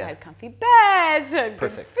easier, because I had comfy beds, I had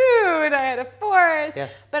good food, I had a forest. Yeah.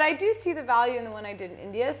 But I do see the value in the one I did in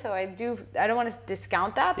India, so I don't want to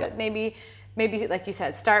discount that, but maybe like you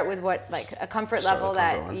said, start with what, like a comfort Start level with a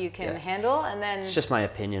comfort that one. you can handle, and then It's just my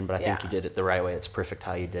opinion, but I think Yeah. you did it the right way. It's perfect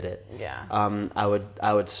how you did it. Yeah.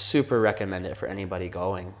 I would super recommend it for anybody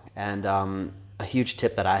going. And a huge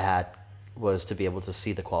tip that I had was to be able to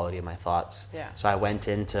see the quality of my thoughts. Yeah. So I went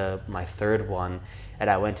into my third one, and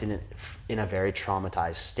I went in a very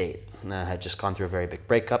traumatized state. And I had just gone through a very big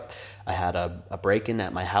breakup. I had a break-in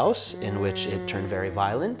at my house in which it turned very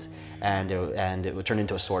violent, and it would turn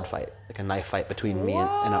into a sword fight, like a knife fight between me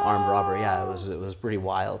and an armed robber. Yeah, it was pretty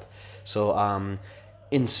wild. So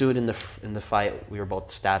ensued in the fight, we were both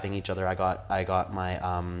stabbing each other. I got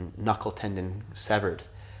my knuckle tendon severed.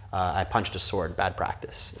 I punched a sword, bad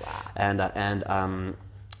practice. Wow. And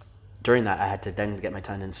during that, I had to then get my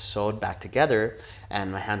tendons sewed back together,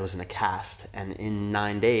 and my hand was in a cast. And in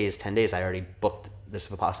 10 days, I already booked this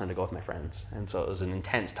Vipassana to go with my friends. And so it was an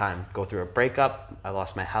intense time. Go through a breakup, I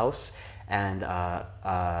lost my house, and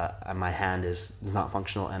my hand is not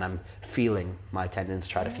functional, and I'm feeling my tendons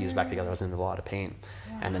try to fuse back together. I was in a lot of pain.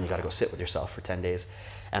 And then you got to go sit with yourself for 10 days.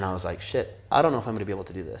 And I was like, shit, I don't know if I'm going to be able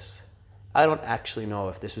to do this. I don't actually know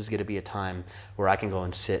if this is going to be a time where I can go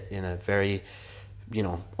and sit in a very,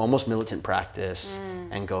 almost militant practice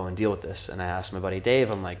and go and deal with this. And I asked my buddy Dave,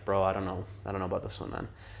 I'm like, bro, I don't know about this one, man.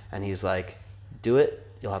 And he's like, do it.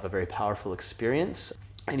 You'll have a very powerful experience,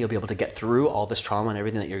 and you'll be able to get through all this trauma and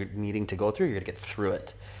everything that you're needing to go through. You're going to get through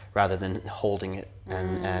it rather than holding it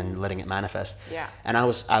and letting it manifest. Yeah. And I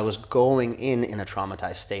was going in a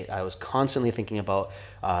traumatized state. I was constantly thinking about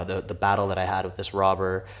the battle that I had with this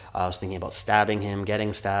robber. I was thinking about stabbing him,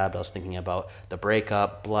 getting stabbed. I was thinking about the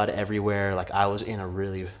breakup, blood everywhere. Like, I was in a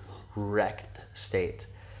really wrecked state.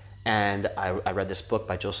 And I read this book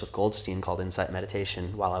by Joseph Goldstein called Insight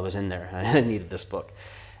Meditation while I was in there. I needed this book.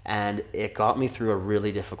 And it got me through a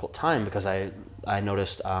really difficult time, because I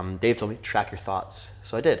noticed, Dave told me, track your thoughts.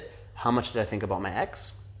 So I did. How much did I think about my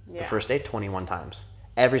ex? The first day, 21 times.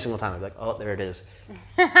 Every single time I'd be like, oh, there it is.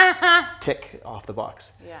 Tick off the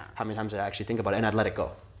box. Yeah. How many times did I actually think about it? And I'd let it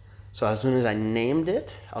go. So as soon as I named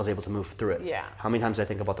it, I was able to move through it. Yeah. How many times did I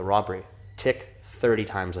think about the robbery? Tick, 30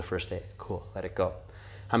 times the first day. Cool, let it go.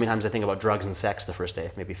 How many times did I think about drugs and sex the first day?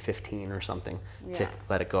 Maybe 15 or something. Tick,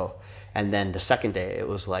 let it go. And then the second day, it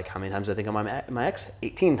was like, how many times did I think of my ex?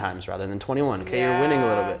 18 times rather than 21. Okay, you're winning a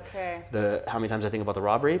little bit. Okay. How many times I think about the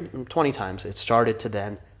robbery? 20 times. It started to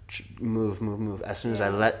then move. As soon as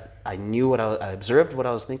I knew I observed what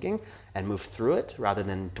I was thinking and moved through it, rather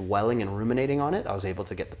than dwelling and ruminating on it, I was able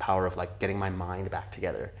to get the power of like getting my mind back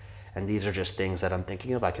together. And these are just things that I'm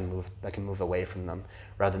thinking of. I can move away from them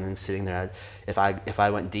rather than sitting there. If I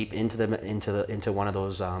went deep into one of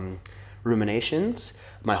those ruminations,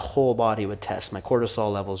 my whole body would test. My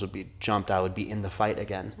cortisol levels would be jumped. I would be in the fight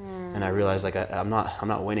again. And I realized like I'm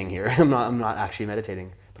not winning here. I'm not actually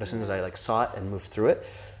meditating. But as soon as I like saw it and moved through it,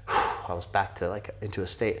 I was back to like into a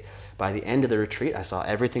state. By the end of the retreat, I saw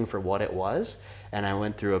everything for what it was, and I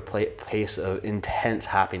went through a place of intense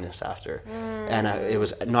happiness after. And it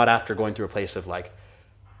was not after going through a place of like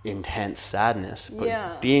intense sadness, but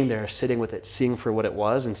Yeah. being there, sitting with it, seeing for what it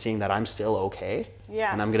was, and seeing that I'm still okay,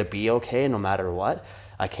 Yeah. and I'm gonna be okay no matter what.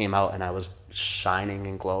 I came out and I was shining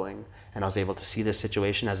and glowing, and I was able to see this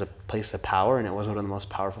situation as a place of power, and it was one of the most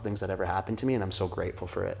powerful things that ever happened to me, and I'm so grateful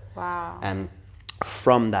for it. Wow. And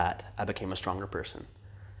from that, I became a stronger person,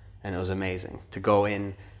 and it was amazing to go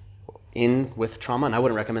in with trauma. And I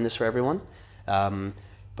wouldn't recommend this for everyone,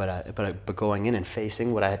 but going in and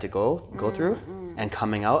facing what I had to go through, and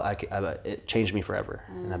coming out, it changed me forever,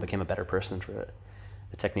 and I became a better person for it.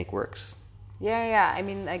 The technique works. Yeah. I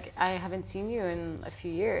mean, like, I haven't seen you in a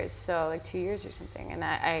few years, so like 2 years or something, and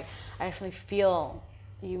I definitely feel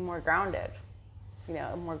you more grounded, you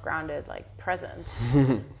know, more grounded, like, presence.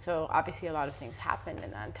 So obviously a lot of things happened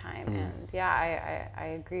in that time, and yeah, I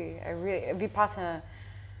agree. I really, Vipassana,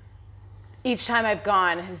 each time I've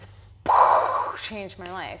gone has changed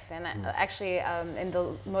my life. And actually, in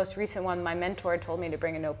the most recent one, my mentor told me to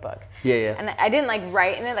bring a notebook. Yeah. And I didn't like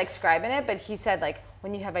write in it, like scribe in it, but he said, like,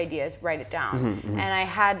 when you have ideas, write it down. And I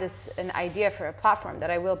had an idea for a platform that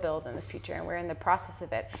I will build in the future, and we're in the process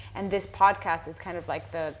of it. And this podcast is kind of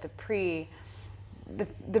like the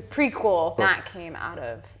prequel that came out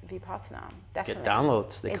of Vipassana. Definitely. Get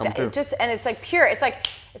downloads, they come through. And it's like pure. It's like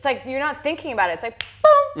you're not thinking about it. It's like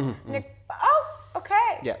boom. And you're, oh,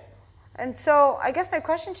 okay. Yeah. And so I guess my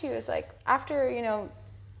question to you is, like, after, you know,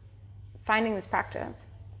 finding this practice,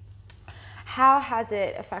 how has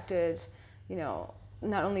it affected, you know,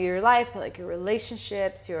 not only your life, but like your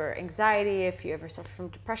relationships, your anxiety, if you ever suffer from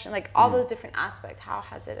depression, like all those different aspects, how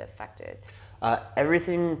has it affected?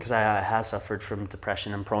 Everything, because I have suffered from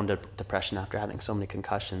depression. I'm prone to depression after having so many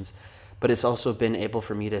concussions. But it's also been able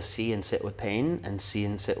for me to see and sit with pain, and see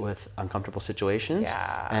and sit with uncomfortable situations,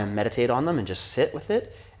 and meditate on them, and just sit with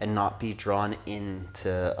it, and not be drawn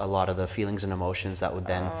into a lot of the feelings and emotions that would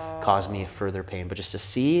then cause me further pain. But just to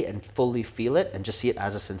see and fully feel it, and just see it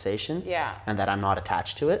as a sensation, and that I'm not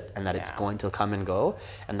attached to it, and that it's going to come and go.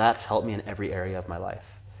 And that's helped me in every area of my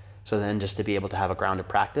life. So then just to be able to have a grounded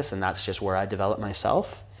practice, and that's just where I develop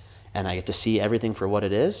myself, and I get to see everything for what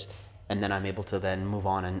it is, and then I'm able to then move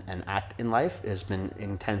on and act in life, has been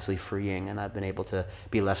intensely freeing. And I've been able to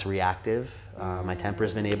be less reactive. My temper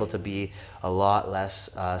has been able to be a lot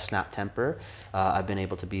less snap temper. I've been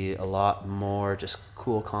able to be a lot more just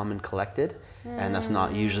cool, calm, and collected. And that's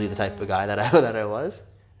not usually the type of guy that I was.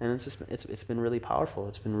 And it's been really powerful.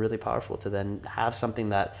 It's been really powerful to then have something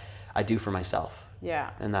that I do for myself. Yeah.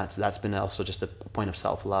 And that's been also just a point of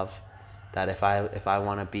self-love. That if I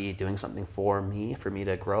want to be doing something for me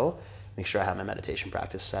to grow, make sure I have my meditation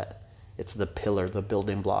practice set. It's the pillar, the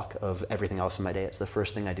building block of everything else in my day. It's the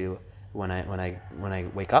first thing I do when I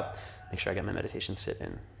wake up. Make sure I get my meditation sit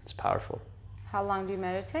in. It's powerful. How long do you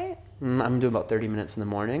meditate? I'm doing about 30 minutes in the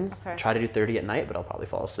morning. Okay. Try to do 30 at night, but I'll probably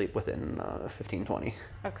fall asleep within 15, 20.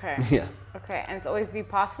 Okay. Yeah. Okay, and it's always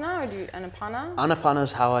Vipassana, or do you Anapana? Anapana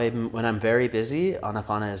is how when I'm very busy,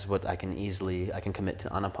 Anapana is what I can commit to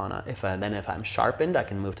Anapana. If I'm sharpened, I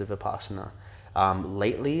can move to Vipassana.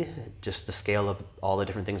 Lately, just the scale of all the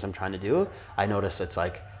different things I'm trying to do, I notice it's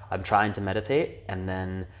like I'm trying to meditate, and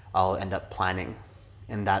then I'll end up planning.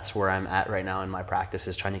 And that's where I'm at right now in my practice,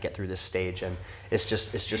 is trying to get through this stage. And it's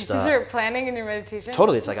just. Is there planning in your meditation?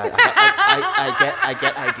 Totally, it's like I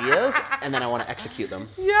get ideas, and then I want to execute them.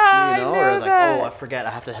 Yeah, you know, I know or like, that. oh, I forget, I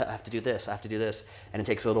have to do this, and it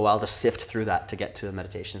takes a little while to sift through that to get to the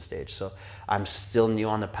meditation stage. So I'm still new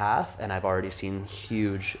on the path, and I've already seen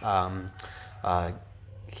huge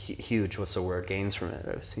gains from it.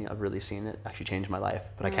 I've really seen it actually change my life.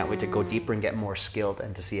 But I can't wait to go deeper and get more skilled,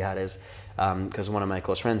 and to see how it is. Because one of my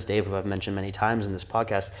close friends, Dave, who I've mentioned many times in this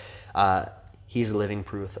podcast, he's living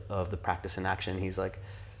proof of the practice in action. He's like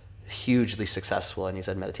hugely successful, and he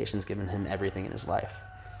said meditation's given him everything in his life.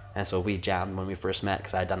 And so we jammed when we first met,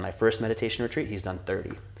 because I had done my first meditation retreat. He's done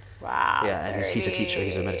 30. Wow. Yeah, and he's a teacher.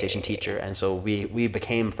 He's a meditation teacher. And so we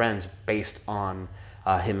became friends based on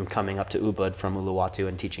him coming up to Ubud from Uluwatu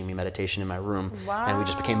and teaching me meditation in my room. Wow. And we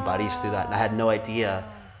just became buddies through that. And I had no idea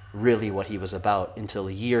really what he was about until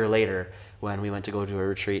a year later, when we went to go to a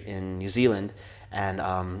retreat in New Zealand. And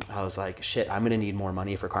I was like, shit, I'm gonna need more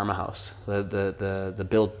money for Karma House. The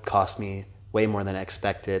build cost me way more than I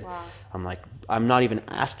expected. Wow. I'm like, I'm not even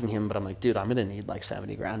asking him, but I'm like, dude, I'm gonna need like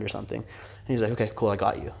 70 grand or something. And he's like, okay, cool, I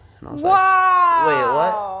got you. And I was like, wait,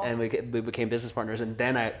 what? And we became business partners. And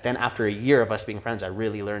then after a year of us being friends, I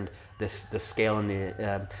really learned the scale and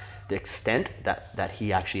the the extent that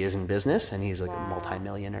he actually is in business, and he's like a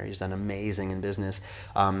multi-millionaire. He's done amazing in business,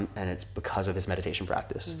 and it's because of his meditation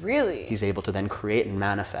practice. Really? He's able to then create and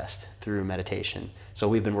manifest through meditation. So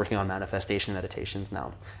we've been working on manifestation meditations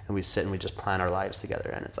now, and we sit and we just plan our lives together,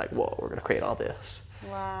 and it's like, whoa, we're gonna create all this.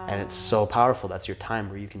 Wow. And it's so powerful. That's your time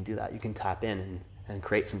where you can do that. You can tap in and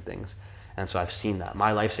create some things. And so I've seen that.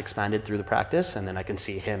 My life's expanded through the practice, and then I can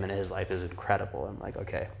see him, and his life is incredible. I'm like,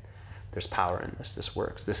 okay, there's power in this. This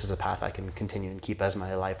works. This is a path I can continue and keep as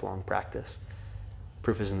my lifelong practice.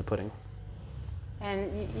 Proof is in the pudding.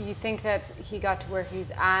 And you think that he got to where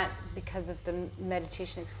he's at because of the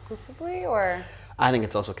meditation exclusively, or? I think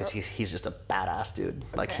it's also because he's just a badass dude.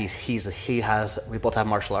 Like Okay. we both have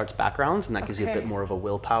martial arts backgrounds, and that gives you a bit more of a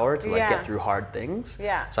willpower to like get through hard things.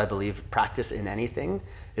 Yeah. So I believe practice in anything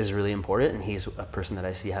is really important, and he's a person that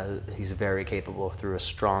I see he's very capable through a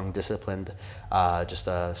strong, disciplined, just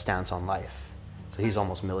a stance on life. So he's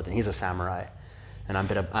almost militant. He's a samurai, and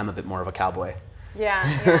I'm a bit more of a cowboy. Yeah.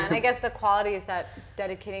 And I guess the quality is that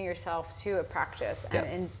dedicating yourself to a practice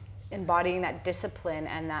and embodying that discipline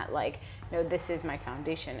and that like, this is my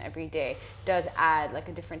foundation every day does add like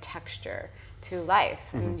a different texture to life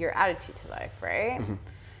and your attitude to life, right?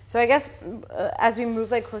 So I guess as we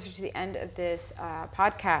move like closer to the end of this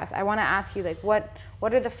podcast, I want to ask you like what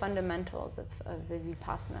are the fundamentals of the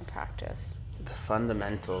Vipassana practice? The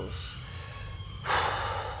fundamentals,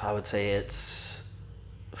 I would say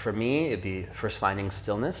for me, it'd be first finding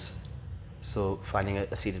stillness. So finding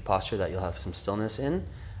a seated posture that you'll have some stillness in,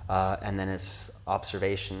 and then it's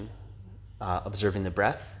observation, observing the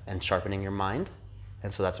breath and sharpening your mind.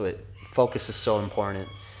 And so that's what focus is so important,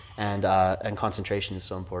 and concentration is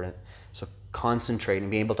so important. So concentrating,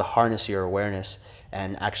 being able to harness your awareness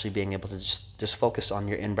and actually being able to just focus on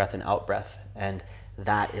your in-breath and out-breath, and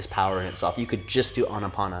that is power in itself. You could just do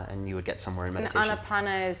Anapana and you would get somewhere in meditation. And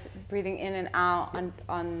Anapana is breathing in and out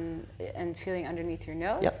on and feeling underneath your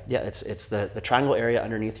nose? Yep. Yeah, it's the triangle area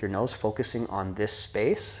underneath your nose, focusing on this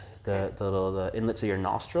space, the inlets of your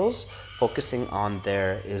nostrils. Focusing on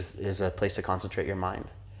there is a place to concentrate your mind.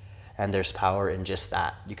 And there's power in just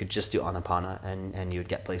that. You could just do Anapana and you would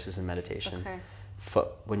get places in meditation. Okay.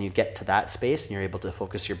 When you get to that space and you're able to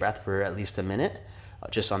focus your breath for at least a minute,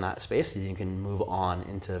 just on that space, you can move on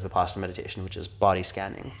into Vipassana meditation, which is body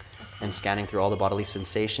scanning, and scanning through all the bodily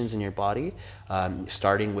sensations in your body,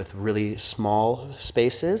 starting with really small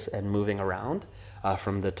spaces and moving around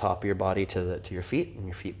from the top of your body to your feet, and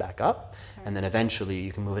your feet back up, and then eventually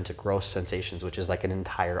you can move into gross sensations, which is like an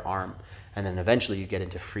entire arm, and then eventually you get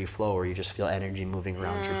into free flow where you just feel energy moving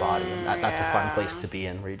around your body, and that's a fun place to be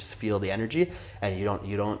in, where you just feel the energy and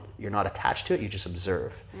you're not attached to it, you just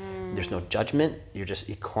observe. There's no judgment, you're just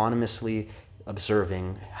equanimously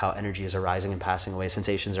observing how energy is arising and passing away,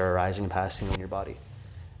 sensations are arising and passing in your body,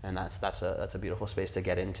 and that's a beautiful space to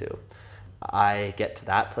get into. I get to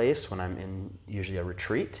that place when I'm in usually a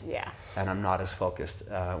retreat, and I'm not as focused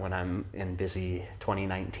when I'm in busy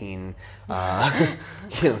 2019,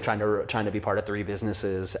 trying to be part of 3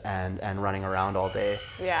 businesses and running around all day.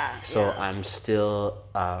 So I'm still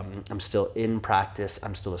in practice.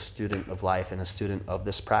 I'm still a student of life and a student of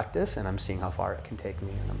this practice, and I'm seeing how far it can take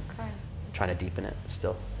me, and I'm trying to deepen it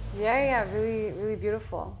still. Really, really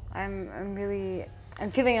beautiful. I'm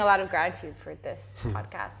feeling a lot of gratitude for this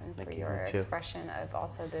podcast and for your expression of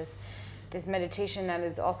also this meditation that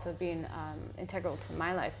is also being integral to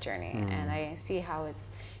my life journey. And I see how it's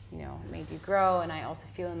made you grow, and I also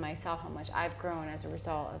feel in myself how much I've grown as a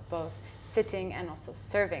result of both sitting and also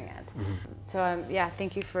serving it. So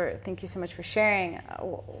thank you so much for sharing.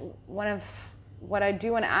 One of what I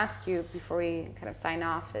do want to ask you before we kind of sign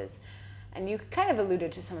off is, and you kind of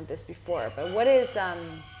alluded to some of this before, but what is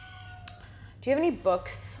do you have any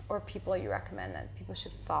books or people you recommend that people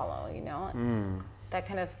should follow, that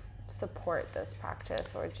kind of support this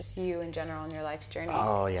practice, or just you in general in your life's journey?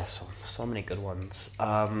 Oh, yes, so many good ones.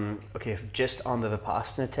 Okay, just on the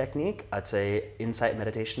Vipassana technique, I'd say Insight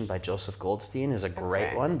Meditation by Joseph Goldstein is a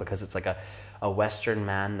great one, because it's like a Western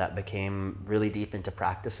man that became really deep into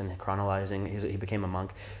practice and chronicling. He became a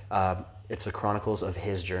monk. It's the chronicles of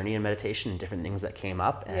his journey in meditation and different things that came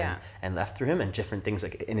up and left through him, and different things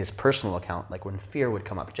like in his personal account, like when fear would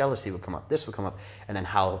come up, jealousy would come up, this would come up, and then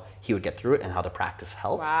how he would get through it and how the practice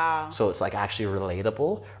helped. Wow. So it's like actually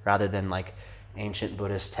relatable rather than like ancient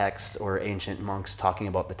Buddhist texts or ancient monks talking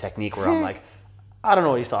about the technique where I'm like, I don't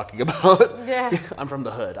know what he's talking about. I'm from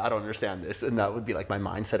the hood. I don't understand this. And that would be like my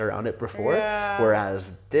mindset around it before.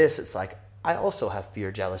 Whereas this, it's like, I also have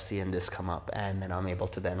fear, jealousy, and this come up, and then I'm able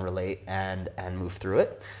to then relate and move through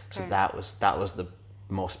it. So that was the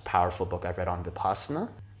most powerful book I've read on Vipassana.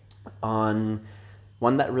 On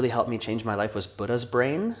One that really helped me change my life was Buddha's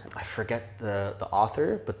Brain. I forget the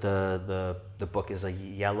author, but the book is a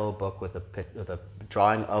yellow book with a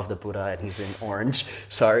drawing of the Buddha, and he's in orange.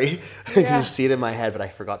 Sorry, you can see it in my head, but I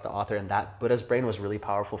forgot the author. And that Buddha's Brain was really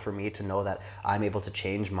powerful for me to know that I'm able to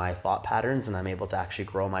change my thought patterns, and I'm able to actually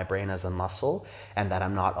grow my brain as a muscle, and that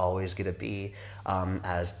I'm not always going to be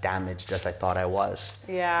as damaged as I thought I was.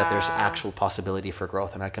 That there's actual possibility for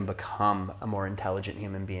growth, and I can become a more intelligent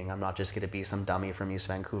human being. I'm not just going to be some dummy from East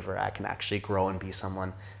Vancouver. I can actually grow and be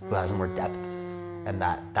someone who has more depth, and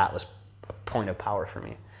that was a point of power for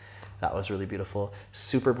me. That was really beautiful.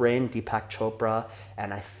 Superbrain, Deepak Chopra,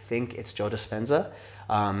 and I think it's Joe Dispenza.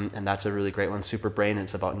 And that's a really great one. Superbrain,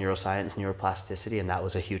 it's about neuroscience, neuroplasticity, and that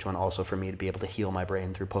was a huge one also for me to be able to heal my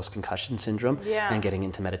brain through post-concussion syndrome and getting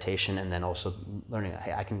into meditation, and then also learning,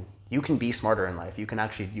 hey, you can be smarter in life. You can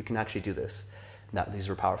actually do this. These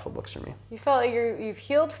were powerful books for me. You felt like you've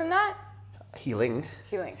healed from that? Healing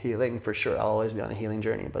for sure. I'll always be on a healing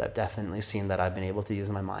journey, but I've definitely seen that I've been able to use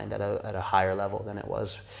my mind at a higher level than it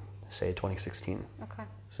was, say, 2016. Okay.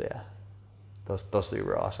 So yeah, those three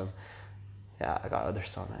were awesome. Yeah, there's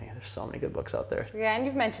so many good books out there. Yeah, and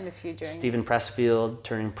you've mentioned a few during. Stephen Pressfield,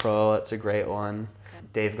 Turning Pro, it's a great one. Okay.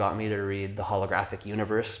 Dave got me to read The Holographic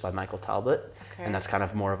Universe by Michael Talbot. Okay. And that's kind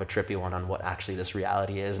of more of a trippy one on what actually this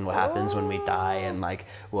reality is and what happens when we die, and like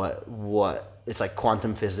what it's like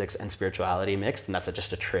quantum physics and spirituality mixed, and that's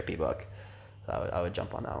just a trippy book. So I would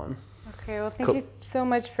jump on that one. Okay, well, thank you so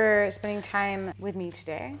much for spending time with me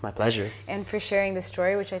today. My pleasure. And for sharing the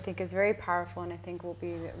story, which I think is very powerful and I think will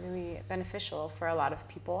be really beneficial for a lot of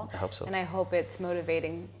people. I hope so. And I hope it's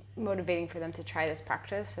motivating for them to try this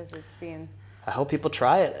practice as it's being... I hope people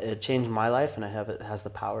try it. It changed my life, and it has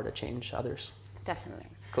the power to change others. Definitely.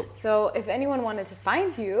 Cool. So if anyone wanted to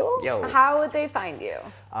find you, Yo. How would they find you?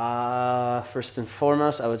 First and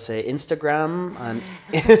foremost, I would say Instagram.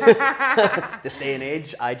 This day and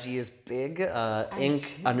age, IG is big.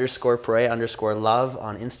 Ink_pray_love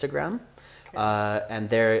on Instagram. Okay. And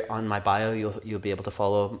there on my bio, you'll be able to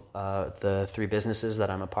follow the 3 businesses that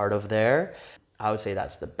I'm a part of there. I would say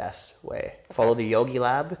that's the best way. Okay. Follow the Yogi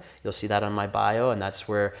Lab. You'll see that on my bio, and that's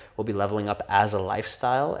where we'll be leveling up as a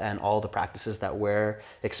lifestyle, and all the practices that we're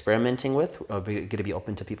experimenting with are going to be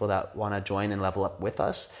open to people that want to join and level up with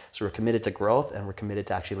us. So we're committed to growth, and we're committed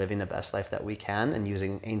to actually living the best life that we can and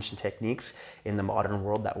using ancient techniques in the modern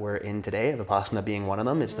world that we're in today, Vipassana being one of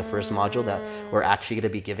them. It's the first module that we're actually going to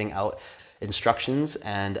be giving out instructions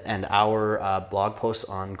and our blog posts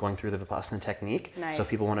on going through the Vipassana technique. Nice. So if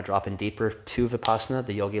people want to drop in deeper to Vipassana,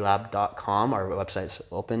 theyogilab.com, our website's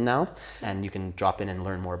open now, and you can drop in and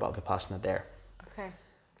learn more about Vipassana there. Okay.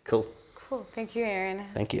 Cool. Thank you, Aaron.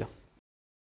 Thank you.